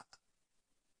Yajipa.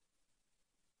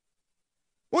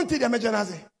 Won't you imagine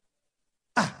as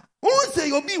who say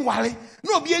you'll be Wale,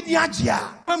 no be any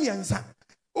Ajia, Pamiansa,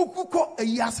 Okoh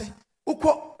Yase.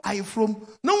 Uko I from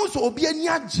no so be any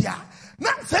ajia.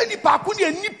 Not say ni pakuni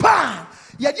and nipa.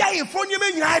 Yadia in front of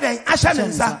me,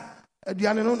 Ashanensa.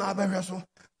 Diana no aberraso.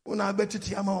 Una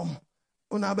betty amom.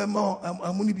 Una be more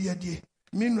amuni be a dear.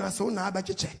 Minras on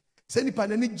abache. Send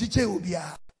pan any jiche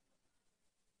ubia.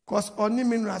 Cause only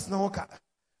minras no waka.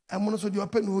 I'm also your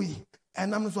penui.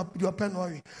 And I'm also your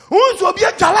penoi. Who so be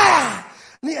a jala?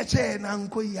 Near chair and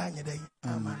uncle Yanya day.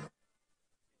 Amen.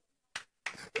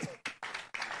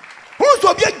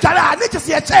 So be a jala, nature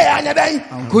see a chair and a day.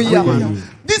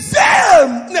 The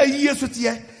same, no years with ye,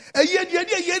 a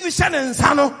year, Shannon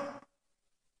Sano.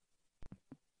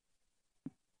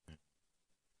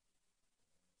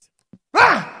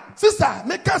 Ah, sister,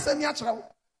 make us a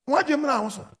natural. What do you mean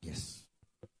also? Yes.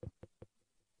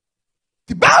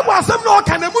 The Bible was some no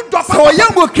can a drop. So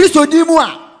young Christo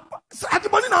Dimua. At the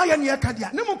morning, I am near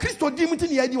Cadia. No more Christo Dimutin,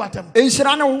 Yadiatam. In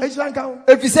Shrano,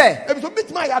 if you say, if you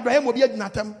meet my Abraham will be at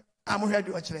Natam. I'm here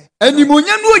to watch it. And you know,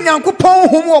 Yankupon,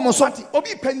 whom almost what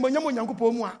Obi Pen when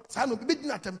Yankupon, son of Big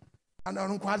Natum, and I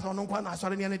don't quite on one. I saw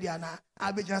the Diana.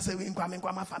 I'll be just saying, coming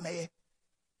from my family.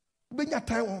 Bring your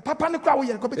time, Papa, no crowd.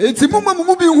 It's a woman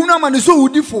moving Hunaman is so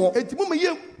different. It's a woman,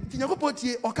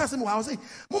 Tinyakopotie or Casim was saying,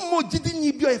 Momo didn't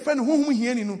you be a friend whom we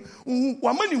hear no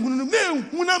money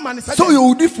who man so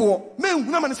you did for men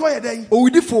who man is why a day oh we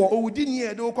did for oh we didn't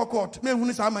hear the Okoh court men who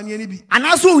is our money any be and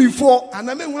also we for and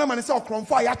I mean woman is all from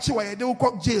fire actually the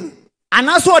Okoh jail and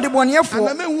also the one here for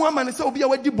and I mean woman is all be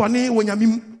away the bonnet when you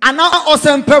mean and now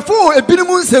awesome perform a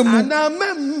binimun and I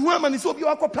mean woman is all be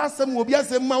our plus some will be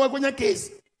as a man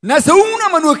case. Na se una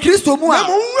manu Kristo mu a. Na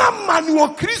una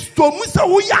manu Kristo mu se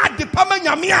wo ya de pama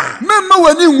nyame a. Memma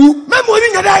wani ngu. Memma wani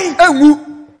nyadai. Engu.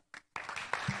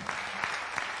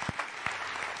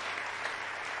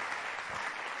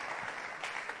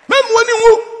 Memma wani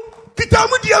ngu. Kita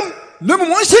mu diam. Na mo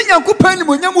hye Nyankopɔn ni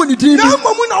monyam woni din. Na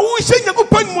mo mu na wo hye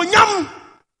Nyankopɔn ni monyam.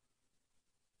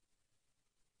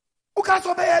 O ka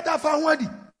so be ya da fa ho adi.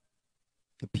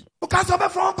 O ka so be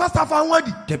from pastor fa ho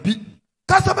adi. Debi.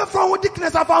 Kasabe from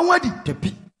weakness of our wedding.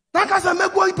 Depi. Na kasa me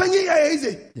go penyi ya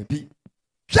easy. Depi.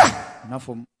 Sha. Na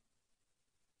from.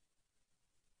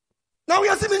 Now we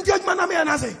are seeing judgment na me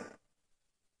na say.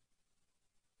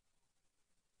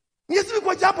 Yes we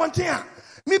go Japan tia.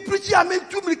 Me preach ya me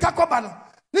tu me kakoba no.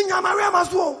 Ni nyamare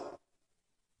amaso.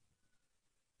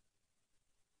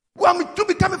 Wa me to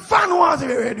become fan was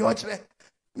ready watch le.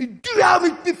 Me do ya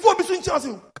me before be soon chance.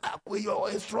 We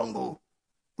are strong.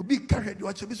 Be carried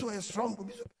watch be so strong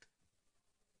be so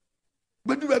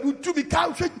but do to be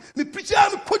couch me preacher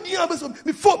me kodia be so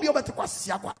me phobia be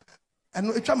kwase akwa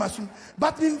eno etwa maso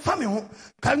but me family ho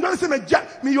kan no say me ja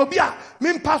me obi a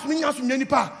me pass me nyaso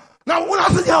nyanipa na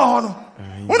wona se dia ho no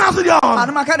wona se dia ho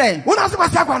anu maka dai wona se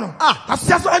kwase akwa no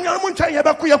asia so anya mo ntwan ye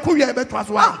be ko ye ko ye be to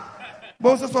aso a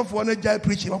bo so so fo na ja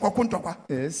preach akwa ntokwa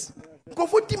yes ko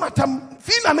fo ti matam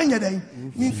fi na me nya dai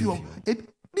me fi o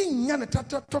bi nya na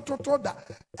toto da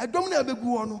edom na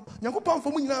abegu ho no Nyankopɔn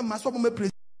fo mu nyina ma so mo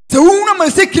praise se wuna man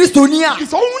se Kristoni a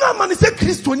se wuna man se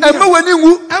Kristoni a ma wani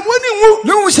ngu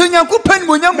ne wo hye Nyankopɔn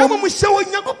Monyam mom mo hye wo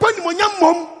Nyankopɔn Monyam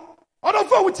mom odo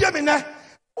fo wo tie me na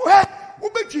wo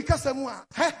betwi kasa mu a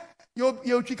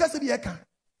ye twi kasa bi ye ka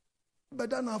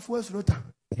beda na afo asurota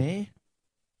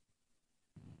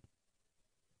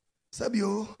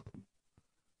sabio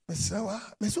mesawa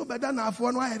meso beda na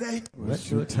afo no ayedai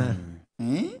asurota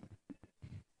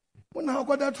Una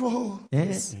kwada to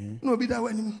yes no be that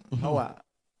when awa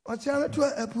o chana to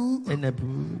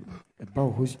apu about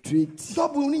who street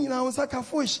double ni nyina on saka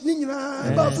fish ni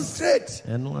nyina about straight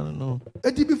no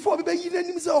edi before be yi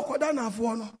nanim se okoda na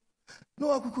afo no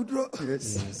akukudro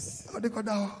yes o de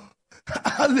koda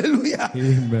hallelujah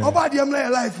amen obadi am na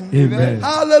life amen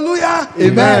hallelujah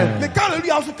amen the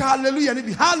hallelujah also hallelujah ni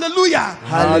be hallelujah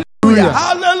hallelujah Hallelujah.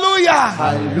 Hallelujah.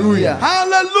 Hallelujah.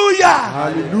 Hallelujah.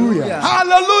 Hallelujah.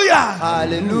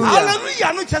 Hallelujah.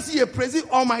 Hallelujah. No just say praise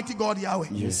Almighty God Yahweh.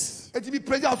 Yes. It be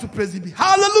praise also praise be.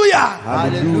 Hallelujah.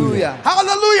 Hallelujah.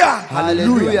 Hallelujah.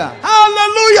 Hallelujah.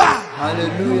 Hallelujah.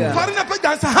 Hallelujah. Farina pe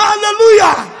dance.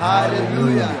 Hallelujah.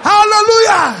 Hallelujah.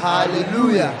 Hallelujah.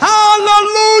 Hallelujah.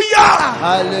 Hallelujah.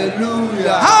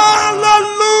 Hallelujah.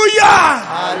 Hallelujah.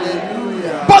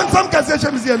 Hallelujah. Bon sam kase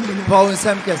chemizi emi. Bon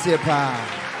sam kase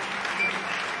pa.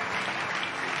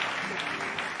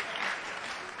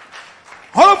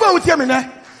 All over with you,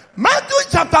 Matthew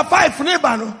chapter 5,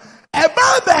 Nebano, a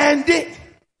Baba and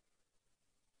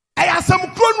I have some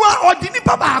Cronwa or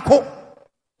Dinipa Bako.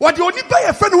 What you only pay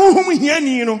a friend whom we hear,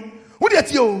 you know. What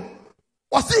at you?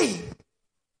 Or see,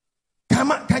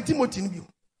 can Timothy you?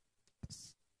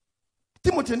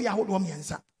 Timothy, I hold 1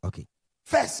 answer. Okay.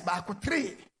 First, Bako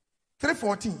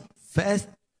 3:14. First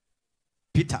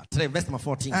Peter 3 verse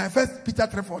 14. First Peter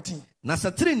 3:14. Na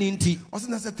sa 3 ni nti. Osi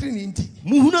na sa 3 ni nti.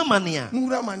 Muhuna mania.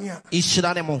 Muhuna mania.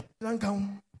 Ishira ne mo. Nanka ho.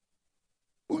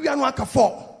 Uwia no aka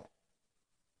 4.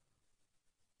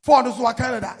 4 do so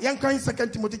Canada. Yan kan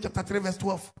 2 Timothy chapter 3 verse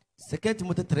 12. 2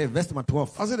 Timothy 3 verse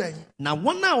 12. Osi dey. Na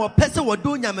wona wo pese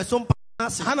wodo nyamesom pa.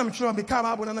 Hana mchiro me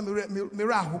ka Bible na me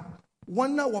raho.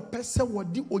 Wona wo pese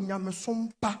wodi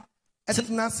onyamesom pa.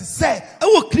 Etina se say e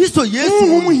wo Kristo Yesu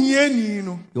hum hiani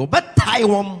no. Yo betai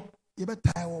wom. Ye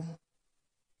betai wom.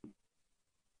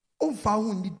 O fa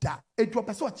hu ni da. Edu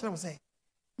pese wo kire wo say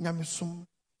nyamesom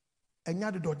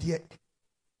enya de dode.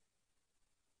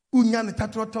 Unya ne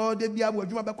tatroto de bia bo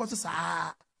adwuma bekoso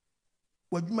saa.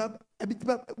 Wadwuma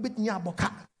ebitima betnya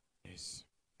aboka. Yes.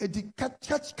 Edi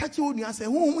catch onu ase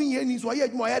hum hiani so ye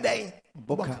adwuma ye den.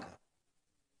 Boka.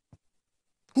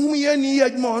 Hum hiani ye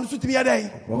adwuma on so timi ye den.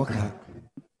 Boka.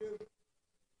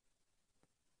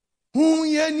 Hum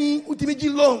hiani utimi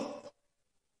gilon.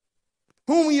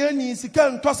 Hum hiani sika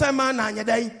ntose ma na anye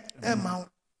den e ma.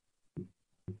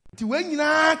 Ti we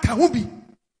nyina ka ho bi.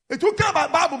 Etu ka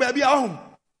Bible ba bia ho.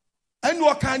 Enu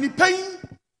okani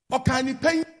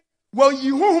pen wo yi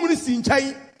honhom ni si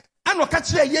nkyai ɛna ɔka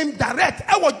kyerɛ yɛn direct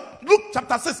ɛwɔ Luke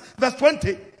chapter 6 verse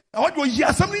 20 na wɔde oyi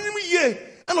asɛm no nim yie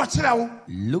ɛna ɔkyerɛ wo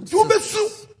nti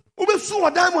wobɛsu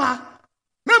wɔ dan mu ha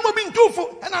na mmɔ bi ntufo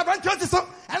ɛna aberanteɛ te so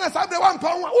ɛna saa berɛ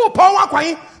woampa wo a wopɛ wo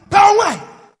akwan pɛ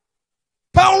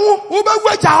wo wobɛwu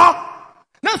agya hɔ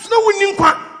na nso na wonni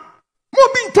nkwa ma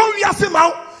obi ntɔ wiase ma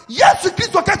wo Yesu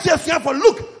Kristo ka kyerɛ asuafo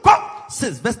Luke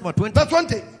 6 verse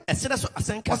 20 ɛsɛ so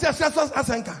asenka ɔsɛ ɛsɛ so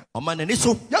asenka ɔma n'ani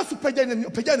so Yesu pagya n'ani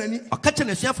ɔka kyerɛ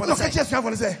n'asuafo no sɛ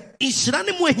nhyira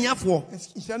ne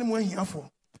mu ahiafoɔ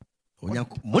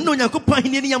mo na Onyankopɔn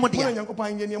ahenni ne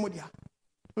yamodea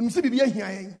onim sɛ biribi ahia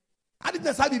yɛn ade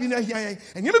na saa biribi no ahia yɛn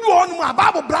ɛnyɛma bi wɔ hɔ nom a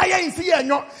Bible bra yɛn si yɛ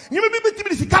nyɔ nyɛma bi bɛtumi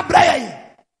de sika bra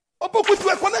yɛn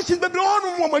ɔbɔkutu connections bebree hɔ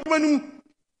nom wɔ madwuma no mu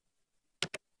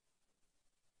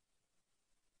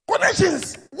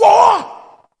connections wɔ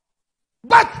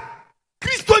but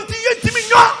Kristo nti yɛntimi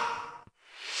nyɔ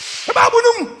Bible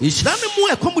no mu nhyira ne mu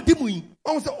ɛkɔm di mu yi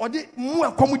ɔmo sɛ ɔde mu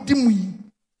ɛkɔm di mu yi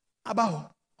aba hɔ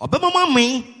ɔbɛma mo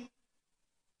amen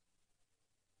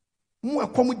mu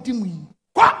ɛkɔm di mu yi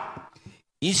kɔ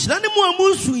nhyira ne mu a mo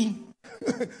nsu yi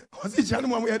ɔsɛ nhyira ne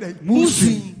mu a mo yɛ dɛ mo nsu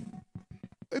yi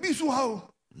ebi su ha o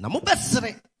na mo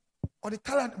bɛsere ɔde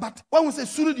tara but wɔn sɛ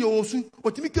suru deɛ ɔwɔ su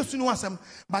ɔtumi kɛ su ne wasɛm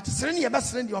but sere ne yɛ bɛ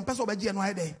sere deɛ ɔmpɛ sɛ ɔbɛgye yɛ no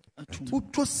ayɛ dɛ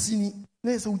wotɔ sini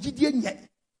na yɛ sɛ ogyidie nyɛ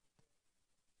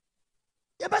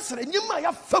yɛ bɛ sere nyɛma a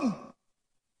yɛafam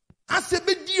asɛ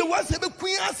bɛdie wɔ asɛ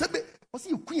bɛkui asɛ bɛ ɔsɛ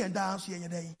yɛkui yɛn daa so yɛnyɛ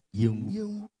dɛ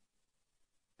yɛnwu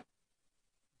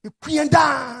yɛkui yɛn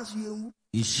daa so yɛnwu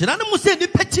nhyira ne mu sɛ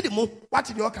nnipa kyiri mo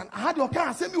wate deɛ ɔka aha deɛ ɔka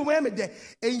asɛm bi wɔ mayɛ me dɛ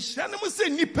nhyira ne mu sɛ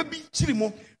nnipa bi kyiri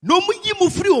mo na ɔmo yi mo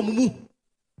firi ɔmo mu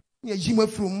ne ayi mo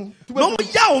afiri mu na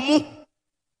ɔmo ya wo mo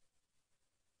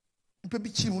nnipa bi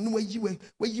kyiri mo na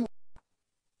wayi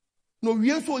na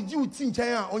owie nso ɔgye wo ti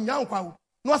nkyɛn a ɔnya nkwa wo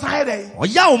na ɔsan yɛ dɛ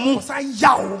ɔya wo mo ɔsan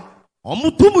ya wo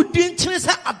ɔmo to mo din kyene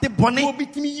sɛ ade bɔne na obi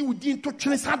tumi yi wo din to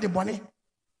twene sɛ ade bɔne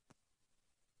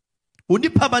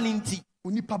onipa ba ne nti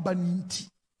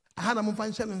aha na momfa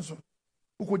nhyɛ no nso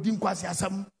wokɔdi nkwase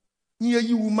asɛm ne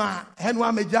yɛyi wo ma a ɛno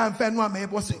amagya mfɛ no amayɛ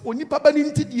bɔ sɛ onipa ba ne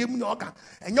nti deɛ mu na ɔka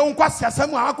ɛnyɛ wo nkwase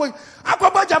asɛm a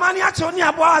akɔbɔ gyama ne akyew ne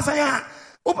aboa asan a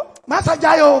masa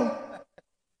gyae o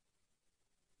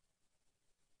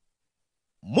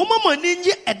moma mo ani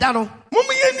nye ɛda no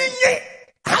moma yɛni nye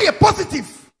ha yɛ positive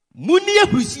muni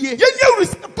ahurusie yɛnyɛ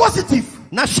ahurusie positive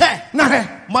na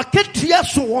hwɛ makatua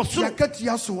so wɔ soro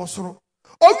yɛkatua so wɔ soro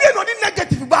owie na ɔde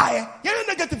negative baayɛ yɛne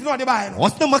negative na ɔde baayɛ no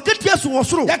ɔsɛ makatua so wɔ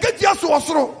soro yɛkatua so wɔ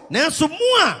soro nanso mo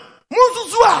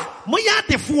nsusu a moyɛ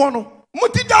adefoɔ no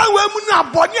mote dan wɔ mu na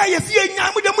abɔne a yɛsi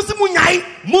yɛnya mode mo se mo nyae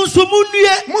mo nso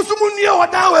monnue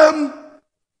wɔ dan wɔ mu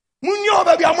monnue wɔ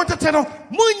baabi a motete no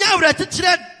monya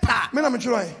awerɛkyekyerɛ da me na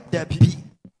mekyerɛ dabi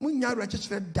monya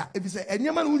awerɛkyekyerɛ da ɛfiri sɛ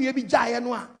ɛnneɛma no wonua bi gyaeɛ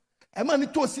no a ɛma ne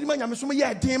tɔɔ siri ma nyame so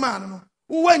yɛ den maa no no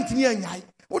wowa ntini anyae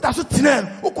woda so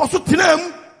tenaa wokɔ so tenaa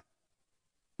mu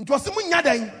nti ɔsɛ monya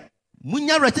dɛn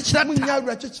monya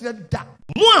awerɛkyekyerɛ da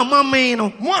mo a moamee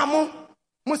no mo a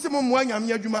mo se mo mmoa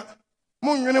nyame adwuma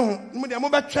monwene ho mode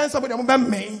mobɛtwɛn sɛ mode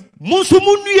mobɛmɛn mo nso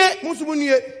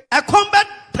monnue ɛkɔm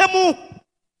bɛtɛ mo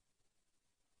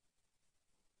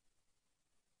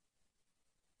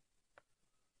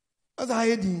ɔsɛ ha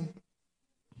yɛ din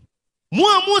mo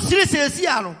a mosere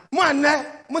sɛɛsia no mo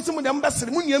annɛ mo se mode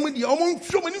mobɛsere mo nnua mu deɛ ɔmo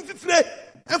nhwɛ mo ne mfifire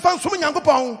ɛmfa nsom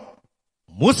Nyankopɔn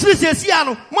mosere sɛɛsia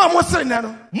no mo a mosere nɛ no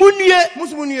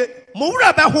monnue mo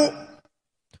wura bɛho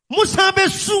mo san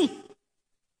bɛsu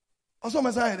ɔsɛ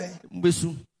ɔmɛsa yɛ dɛn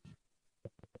mbɛsu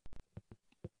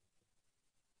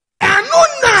ɛno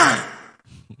na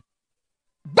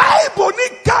Bible ni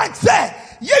ka sɛ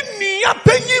yɛ nua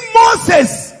panyin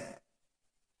Moses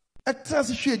ɛtena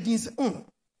se hwɛ din sɛ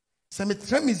sɛ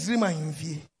metra Misraim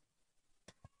ahemfie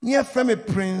ne yɛfrɛ me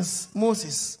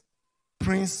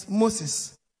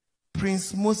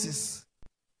Prince Moses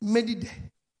medi dɛ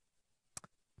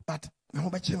but me ho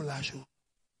bɛkyerɛ me laahyo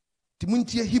nti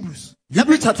montie Hebrews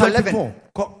chapter 11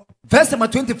 verse number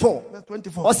 24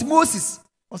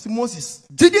 ɔse Moses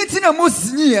gyidie nti na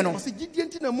Moses nyiiɛ no ɔse gyidie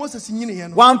nti na Moses nyiniiɛ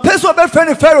no wampɛ sɛ ɔbɛfrɛ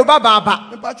no Pharaoh babaaba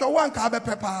mepatwɛ woanka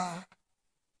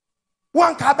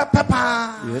bɛpɛ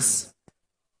paa yes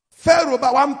Pharaoh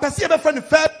ba wampɛ sɛ yɛbɛfrɛ no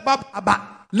Pharaoh babaaba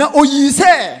na oyii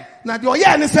sɛ na deɛ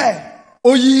ɔyɛɛ ne sɛ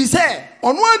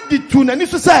ɔno adi tu n'ani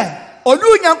so sɛ ɔne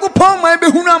Onyankopɔn ma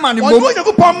bɛhunu amane ɔne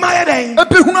Onyankopɔn ma yɛ dɛn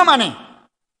ɛbɛhunu amane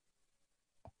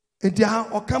enti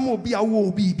ɔka ma obi a wowɔ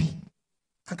obi bi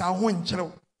anka ho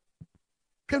nkyerɛw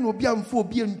hwɛ na obi a mfo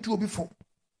obi antu obi fo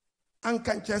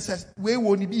anka nkyerɛ sɛ wei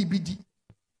wɔ ne bi di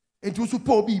enti wo so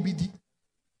pɛ obi bi di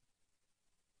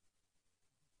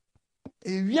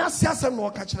ewiase asɛm na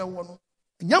ɔka kyerɛ wɔ no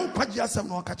ɛnyɛ nkwagye asɛm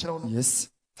na ɔka kyerɛ wɔ no yes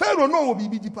Pharaoh no obi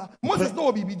dipa. Moses no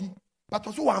obi di. But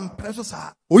also one precious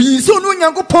sa. Oyi so no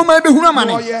Nyankopon ma be hunu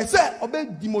amane. Oh yes, say obe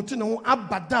dimoti no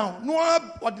aba down. No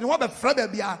odi no be fra ba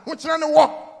bia. Ho kire ne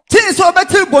wo. Tin so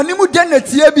obeti boni mu de na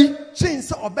tie bi. Tin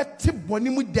so obeti boni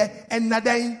mu de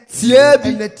enadan tie bi.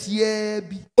 Enatie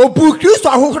bi. Obu Kristo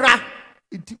ahohora.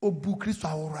 Iti obu Kristo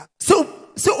ahohora. So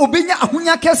obenya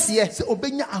ahonya kese. Se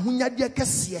obenya ahonya de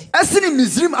kese. Esini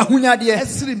Misrim ahonya de.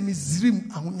 Esiri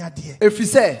Misrim ahonya de.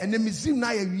 Efise. Ene Misrim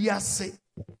na ya wiase.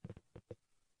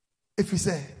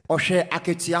 Efise. Ohwe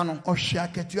aketua no. Ohwe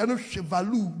aketua no hwe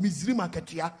value Misrim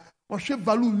aketua. Ohwe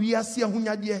value wiase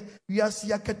ahonya de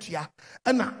wiase aketua.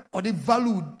 Ena odi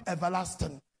value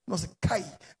everlasting. No se kai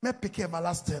me pick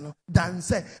everlasting no. Dan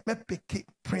say me pick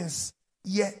prince.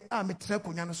 Ye a me tre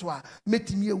konya no so a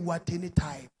metimi ewu at any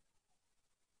time.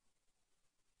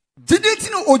 Didn't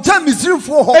no oja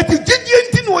Misrimfo ho. Eti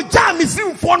didn't no oja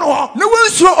Misrimfo no ho. Na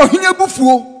wonsuo ohenya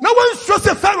bufuo. Na wonsuo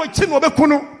se Pharaoh chi no obeku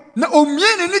no. Na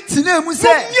omie ne tina mu se.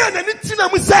 Omie ne tina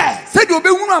mu se. Se de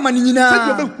obehunu amane nyina. Se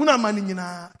de obehunu amane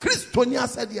nyina. Kristo ni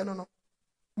asade no no.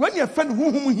 When you friend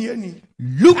whom here ni.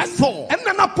 Look for.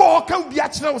 And na Paul can be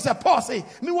actually was a Paul say.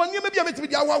 Me one year maybe I met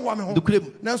with the awa me ho.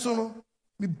 Na so no.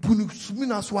 Me bunu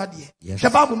sumina so ade.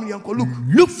 Shababu me yanko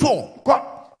look for.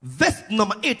 God. Verse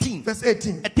number 18. Verse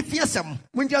 18. Etifiasam.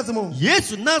 Muntiasmo.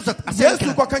 Yes, Nazareth. Yes,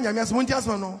 to kwa kanya mias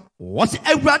muntiasmo no. Was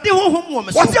Awurade honhom wo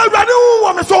me so. Was Awurade honhom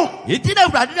wo me so. Enti na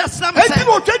Awurade da sram say. Enti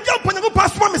no twagya ponyago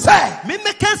pasoma me say. Me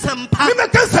meka sampa. Me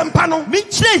meka sampa no. Me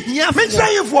kyerɛ hiafo. Me kyerɛ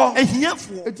hiafo.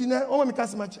 Ahiafo. Enti na o me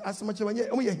kasa asemache wanye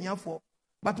o ye hiafo.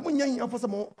 But munya hiafo say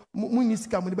mo ni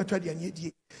sika mo ni betwa de anye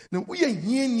die. Na wo ye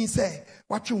hiani say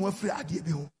watwe wo afiri ade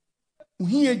bi ho. Wo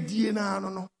hia die na no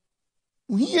no.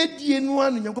 Uhie die no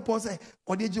anu Nyankopon say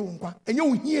ode gye wo nkwa enye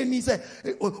uhie ni say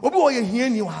obi wo ye hie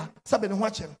ni wa sabe ne ho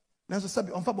ache no nanso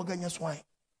sabe onfa boga nya swan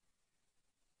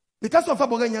because onfa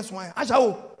boga nya swan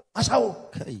ashawo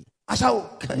kai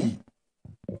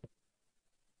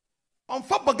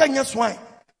onfa boga nya swan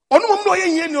onu mom no ye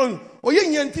hie ni o ye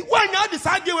hie nti wanya ade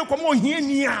sa de we kwom o hie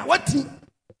ni a wati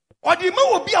ode ma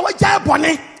obi a wagya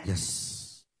bone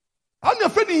yes anu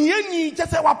fe ni hie ni je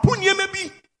say waponi ma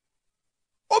bi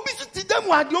obi su ti dem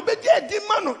wa de obedi edi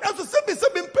ma no eso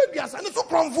sebe mpediasa ne so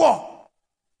kromfo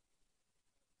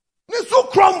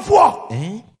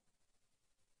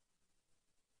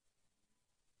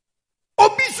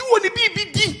obi su woni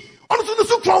bibidi ono so ne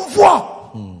so kromfo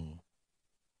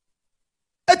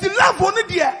eti love ne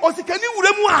de osikani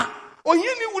wuremu a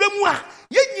ohini wuremu a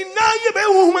ye nyina ye be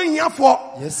huhuma hiafo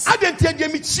adentia de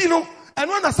michi no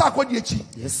eno na sa akodi echi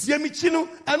de michi no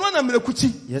eno na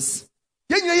mrekuchi yes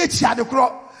yenyina ye chi ade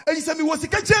kro eyi se mi wo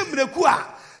sika che mreku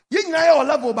a yenyina ye o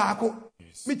level baako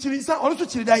mi chiri sa ono so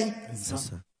chiri dan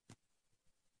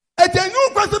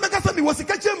etenyu kwaso be kasa mi wo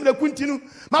sika che mreku ntinu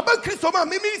ma ba Kristo ma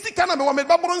mi sika na me wo me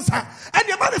ba boro nsa e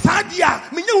de ba ne sa ade a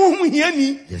me nye huhum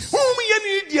hiani huhum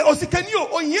hiani de o sika ni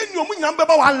o hiani o munyam be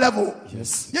ba one level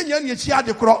yenyina ne chi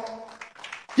ade kro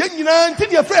yenyina nti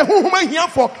de fe huhum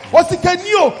hiafo o sika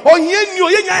ni o hiani o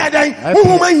yenyina ya dan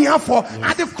huhum hiafo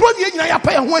ade kro ne yenyina ya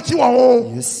pa ye ho achi wo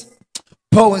ho yes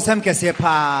Paul and Sam kese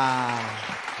pa.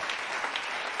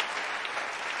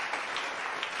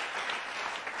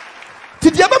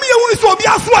 Tidia ba me yewuni so obi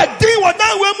aso adin wo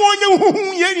na we mo onye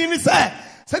huhu ye ni say.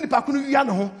 Say ni pa kunu wia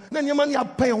no ho na niam na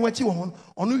apan ho achi wo ho.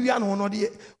 Ono wia no ho no de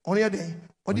ono ye den.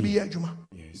 Odi bi ye adwuma.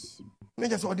 Yes. Ne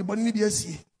je so odi boni ni bi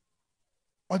asie.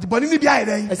 Odi boni ni bi aye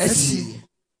den. Asie.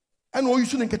 And o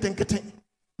yusu nketen.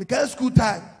 Because school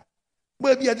time.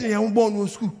 Bo bi ade ye ho born no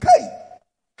school. Kai.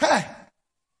 Hey.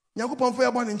 Nyankopon for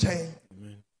your born in chain.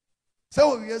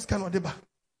 So we yes can odeba.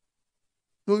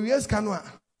 No we yes can wa.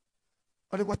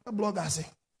 Ode kwata blogger say.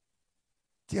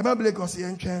 Ti e ba blake o say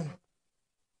entwen.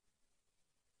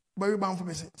 Boy bound for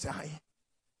me say hi.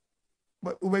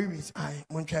 But we be hi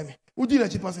mon try me. Udi na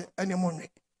chipa say ene mon we.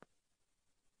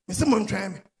 Me say mon try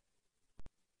me. Me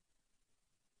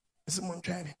say mon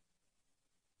try me.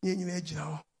 Ye nyina agina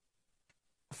ho.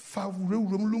 Fa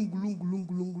wurum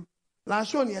lungu. La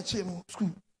show ni achi no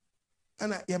school.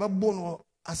 Ana yaba bono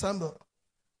assemble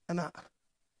ana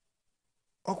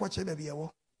okwache baby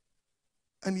yawo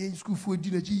ana ye school fu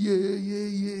edi na chi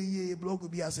ye blog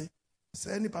bi ase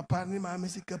se ni papa ni ma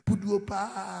mesika puduo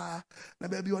pa na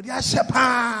baby odi ahye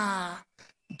pa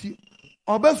nti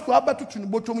oba school abatutu ni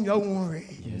botom nya wo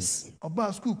yes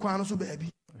oba school kwan no so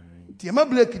baby nti e ma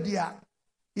break dia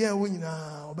ye wo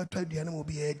nyina obetwa dia na mo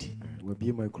bi edi we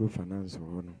bi microfinance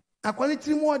ho no akwani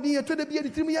tirimu odi ye to de bi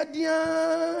tirimu ya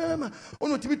dia ma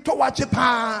ono tibi to wache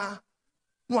pa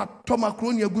no ato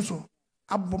makroni aguso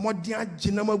abomodi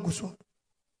agina maguso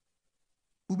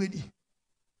ubedi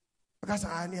akasa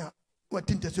ani a What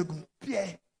Tintasugum,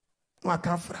 Pierre, no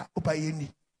Cafra,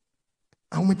 Opayeni.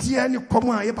 And with Tiani, come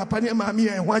on, your papa and mammy,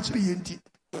 and watch me in tea.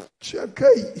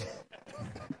 Okay.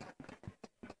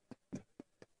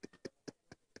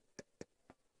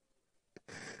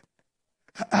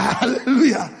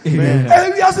 Hallelujah. Amen.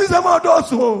 And we are some of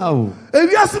those. Oh. And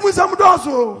we are some of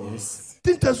those. Yes.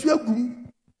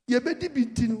 Tintasugum, ye betty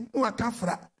beating, no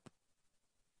Cafra.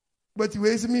 But you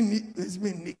raise me,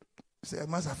 Nick. Say,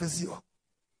 Master Fessio.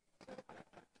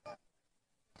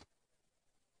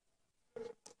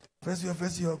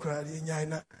 Fessio cried in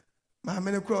Yana. My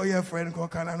men call your friend called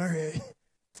Canana.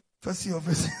 Fessio.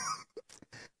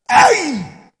 Hey!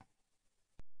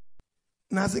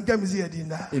 Nothing comes here,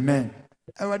 Dinda. Amen.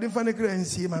 I read the funny and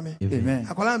see, Mammy. Amen.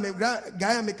 I call him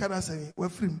Guy make us say, we're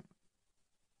free.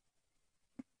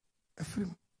 A free.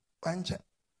 Pancha.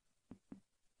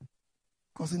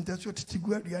 Because in touch with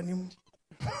Tigua, the animal.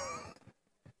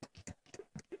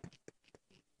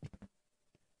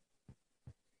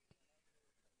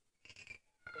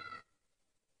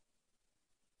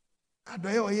 I do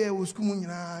your hair was coming.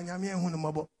 I am here on the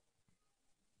mobile.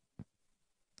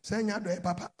 Say,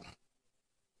 Papa.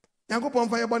 Yanko pon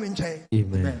fire born in chair.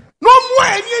 Amen. No more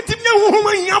anything you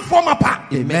woman ya for my pa.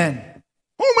 Amen.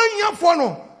 Woman ya for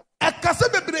no. A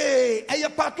casabebre, a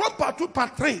part 1, part 2,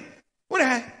 part 3.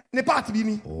 What ne part be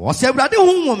me? What's everybody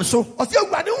who wants so? What's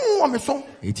everybody who wants so?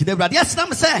 It's everybody else,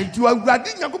 I'm saying. You are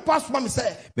grabbing Yanko pass from me,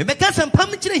 say. Me make us some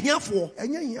permission here for.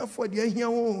 And you're here for the here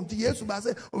home. The years to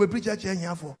say, or preacher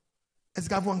here for. As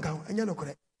Gavon gown, and you're not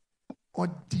correct. Or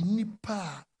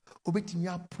dinipa, obeting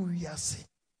ya puriase,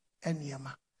 and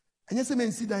yama. And yes, a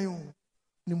man sit down.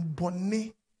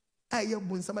 Bonnet, I have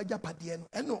been some Japadian,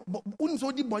 and no, but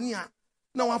unso di bonia.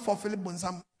 No one for Philip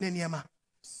Bonsam, Neniama.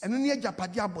 And then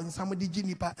Japadia bon some of the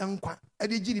Jinipa and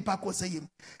the Jinipa was saying.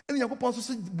 And you also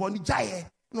say Bonnie Jay,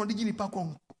 no the Jinipa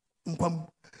com.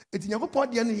 It's in your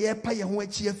podium, ye pay and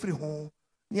wet cheer free home.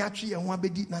 Niachi and one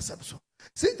bedit nasapso.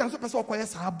 Say, that's what I quite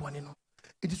a bonino.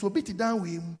 It is obeyed down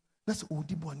with him. That's all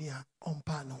the bonia on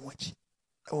pan and watch.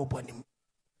 Oh, bonim.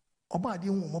 Oba di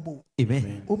mobile.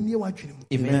 Amen. Omni watching.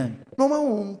 Amen. No man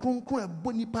won't a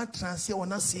bony part transfer or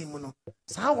not same mono.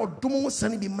 So how do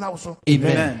sunny be mouso?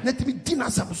 Amen. Let me dinner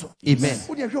samso. Amen.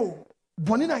 Would you show?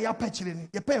 Bonina ya patching,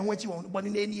 your pen what you want,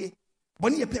 Bonnie any.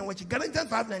 Bonnie pen what you Galatians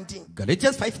 5:19.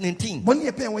 Galatians 5:19. Bonnie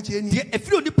pen what you any. A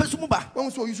few of the Pesumuba. One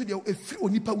so you should a few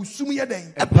nipa will sum your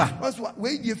day. Eba. Once what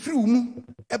way you through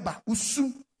eba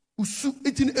usum.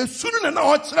 It's in a sooner than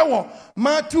our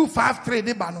Matthew 5:3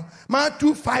 de bano,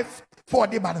 Matthew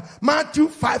 5:4 de bano, Matthew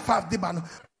 5:5 de bano.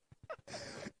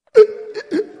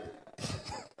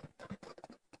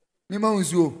 Mima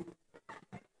usuo.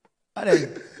 Ale.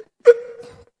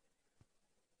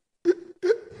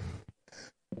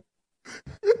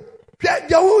 Pia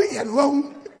jawu yen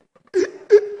won.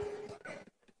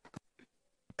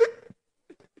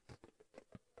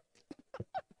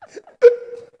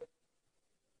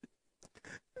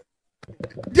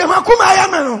 Diamakuma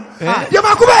yameno.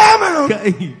 Diamakuma yameno.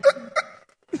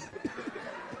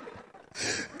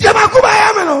 Diamakuma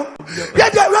yameno.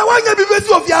 Ya wanya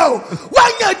bibesi of yao.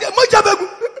 Wanya moja begu.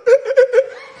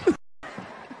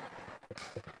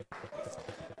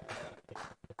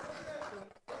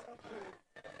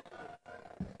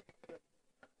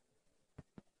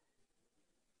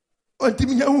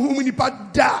 Ontimi nyahu ni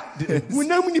pada.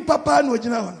 Munamu ni papa no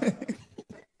jina hon.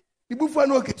 Ibufa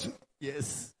no ketu.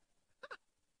 Yes.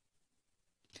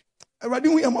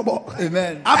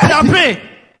 Amen. After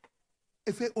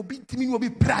if obi timi no be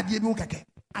prade bi keke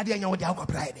ade anya wodi akọ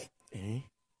pride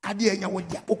ade anya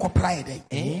wodi akọ pride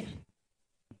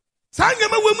sanya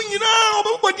ma wemu nyina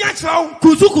obodi akirawo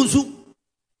kunsu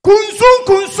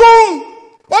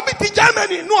obi ti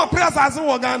Germany no press as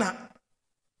wo Ghana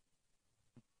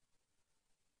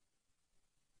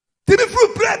timi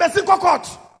fruit pray be sin court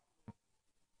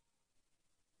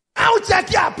I'll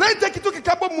check ya pray take it to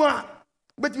kekabo mu a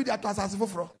bet we that as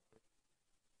foforo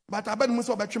but I bet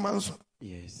muso betwe manso.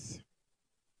 Yes.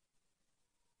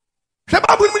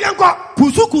 Sheba bu mu yanko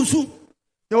kunsu.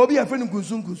 There will be a friend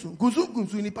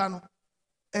kunsu ni pano.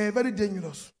 Very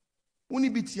dangerous. Uni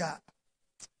bitia.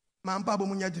 Mampa bo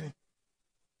munyadire.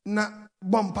 Na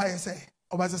bompa yese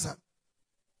obasesa.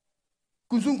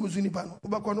 Kunsu ni pano.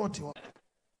 Obakọ no otiwo.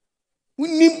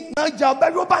 Unim na ja ba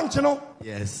ro banche no.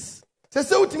 Yes.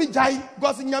 Se utimi jai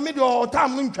because nyame de o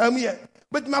tam no ntwam ye.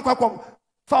 Bet makwa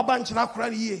fa banche na kora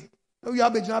ye. We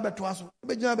are beginning to ask.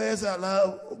 Beginning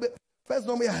to first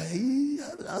no me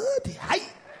hi.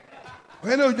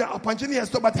 When you are punching here,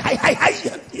 stop. But hi.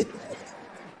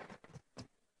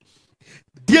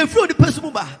 Dear feel the person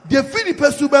muba. Dear feel the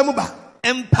person muba.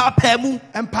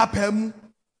 Empapemu.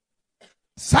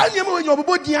 Sanya mo nyo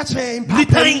bobo dia chen.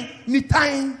 Ni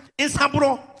time.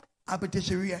 Insabro.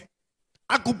 Abetesheria.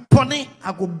 Agubone.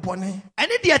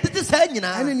 Ene dia tete sa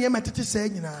nyina. Ene ne ma tete sa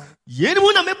nyina. Ye ni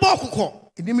mu na me bo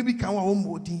kokko. Ene me bi kan wa wo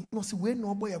modi. No se we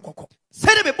no boy kokko. Se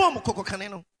de me bo mo kokko kan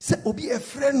no. Se obi e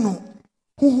frɛ no.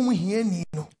 Huhum hiani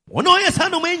no. Ono ye sa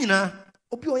no ma nyina.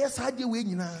 Obi o ye sa de we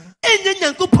nyina. Enye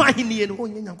Nyankopɔn ahenie no.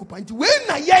 Onye Nyankopɔn nti we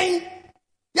na yen.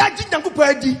 Ya gi Nyankopɔn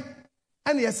adi.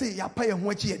 Ene ye se ya pa ye ho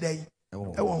achi ye dan.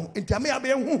 Ewo nti ame ya be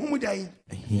huhum dan.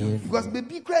 Because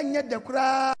baby kra nya de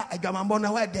kra adwamambɔ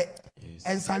na wa de.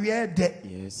 Ensawe de.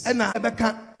 Ena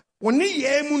ebeka woni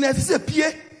ye mu na se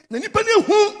pie. Na nipa ne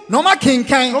hu. No ma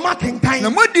kenkan. Na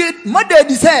mode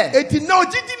di say. Eti na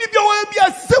ogidi ni bia wa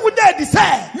bia se wo da di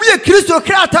say. Me ye Kristo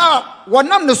krata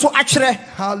wonam ne so akyere.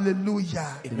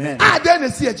 Hallelujah. Amen. Ada na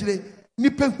si akyere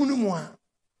nipa hunu mu a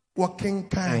wo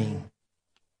kenkan.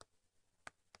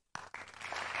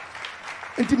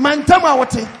 Enti mantam a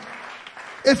wote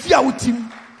efi a wotim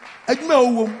adwuma a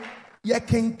wowom ye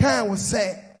kenkan wo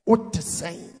say what to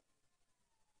say.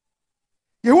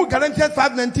 Yehu Galatians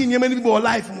 5:19 yemani bi your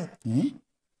life mo.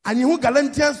 And yehu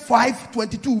Galatians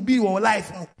 5:22 be your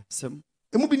life mo.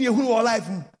 Emu bi yehu your life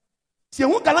mo. Si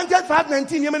yehu Galatians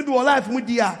 5:19 yemani bi your life mo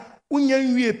dia unya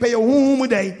nwie pe ye honhom mu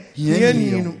dai. Ye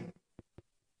ni no.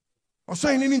 Oso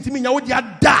yin ni ntimi nya wo dia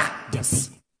da. Yes.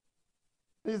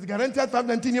 Is Galatians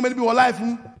 5:19 yemani bi your life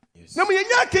mo. Na mo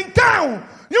yenya kenkan.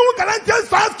 Yehu Galatians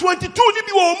 5:22 ni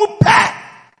bi wo mu pe.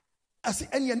 Asi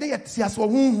enya nde yete aso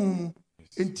honhom.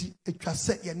 Enti etwa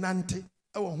se ye nante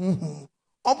ewo honhom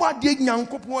obo ade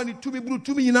Nyankopon ani tumi buru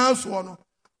tumi nyina so no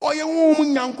oye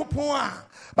honhom Nyankopon a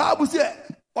Bible say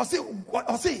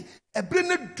osi ebre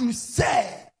na du se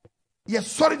ye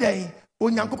sori dey o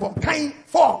Nyankopon kan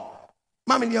 4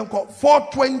 mama ni enko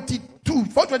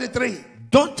 4:23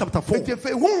 John chapter 4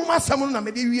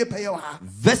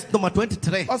 verse number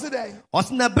 23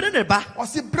 osi na brene ba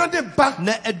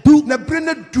na edu na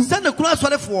brene du se na kura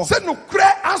asorefo se no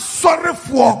kura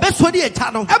asorefo be sori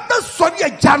echa no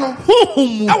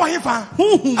honhom awo hefa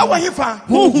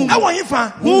honhom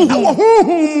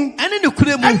ene ne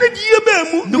kura mu ene die ba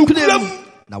mu nukura mu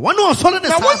na wono osoro ne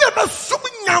sa na wonya ba sum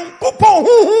Nyankopɔn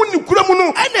honhom ne kura mu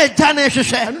no ene echa na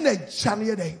ehwehwe ene na echa ne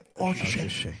ye dai o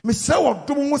hwehwe me se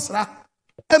wodom ho sra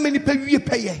ameni pa wie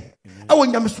peye awo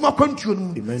nyamesoma kwantuo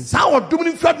no sa wodom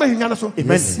ne mfad ma henya no so ne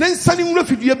nsane nwura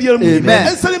fidua bia mu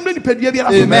nsane mre ni padua bia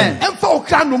so emfa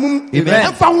okra no mum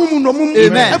emfa hom no mum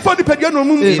emfa ni padua no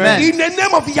mum in the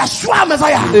name of Yeshua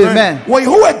Messiah amen wo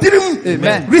Yehovah dirim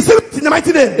receive in the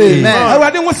mighty name amen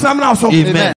awade wo sram na so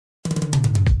amen.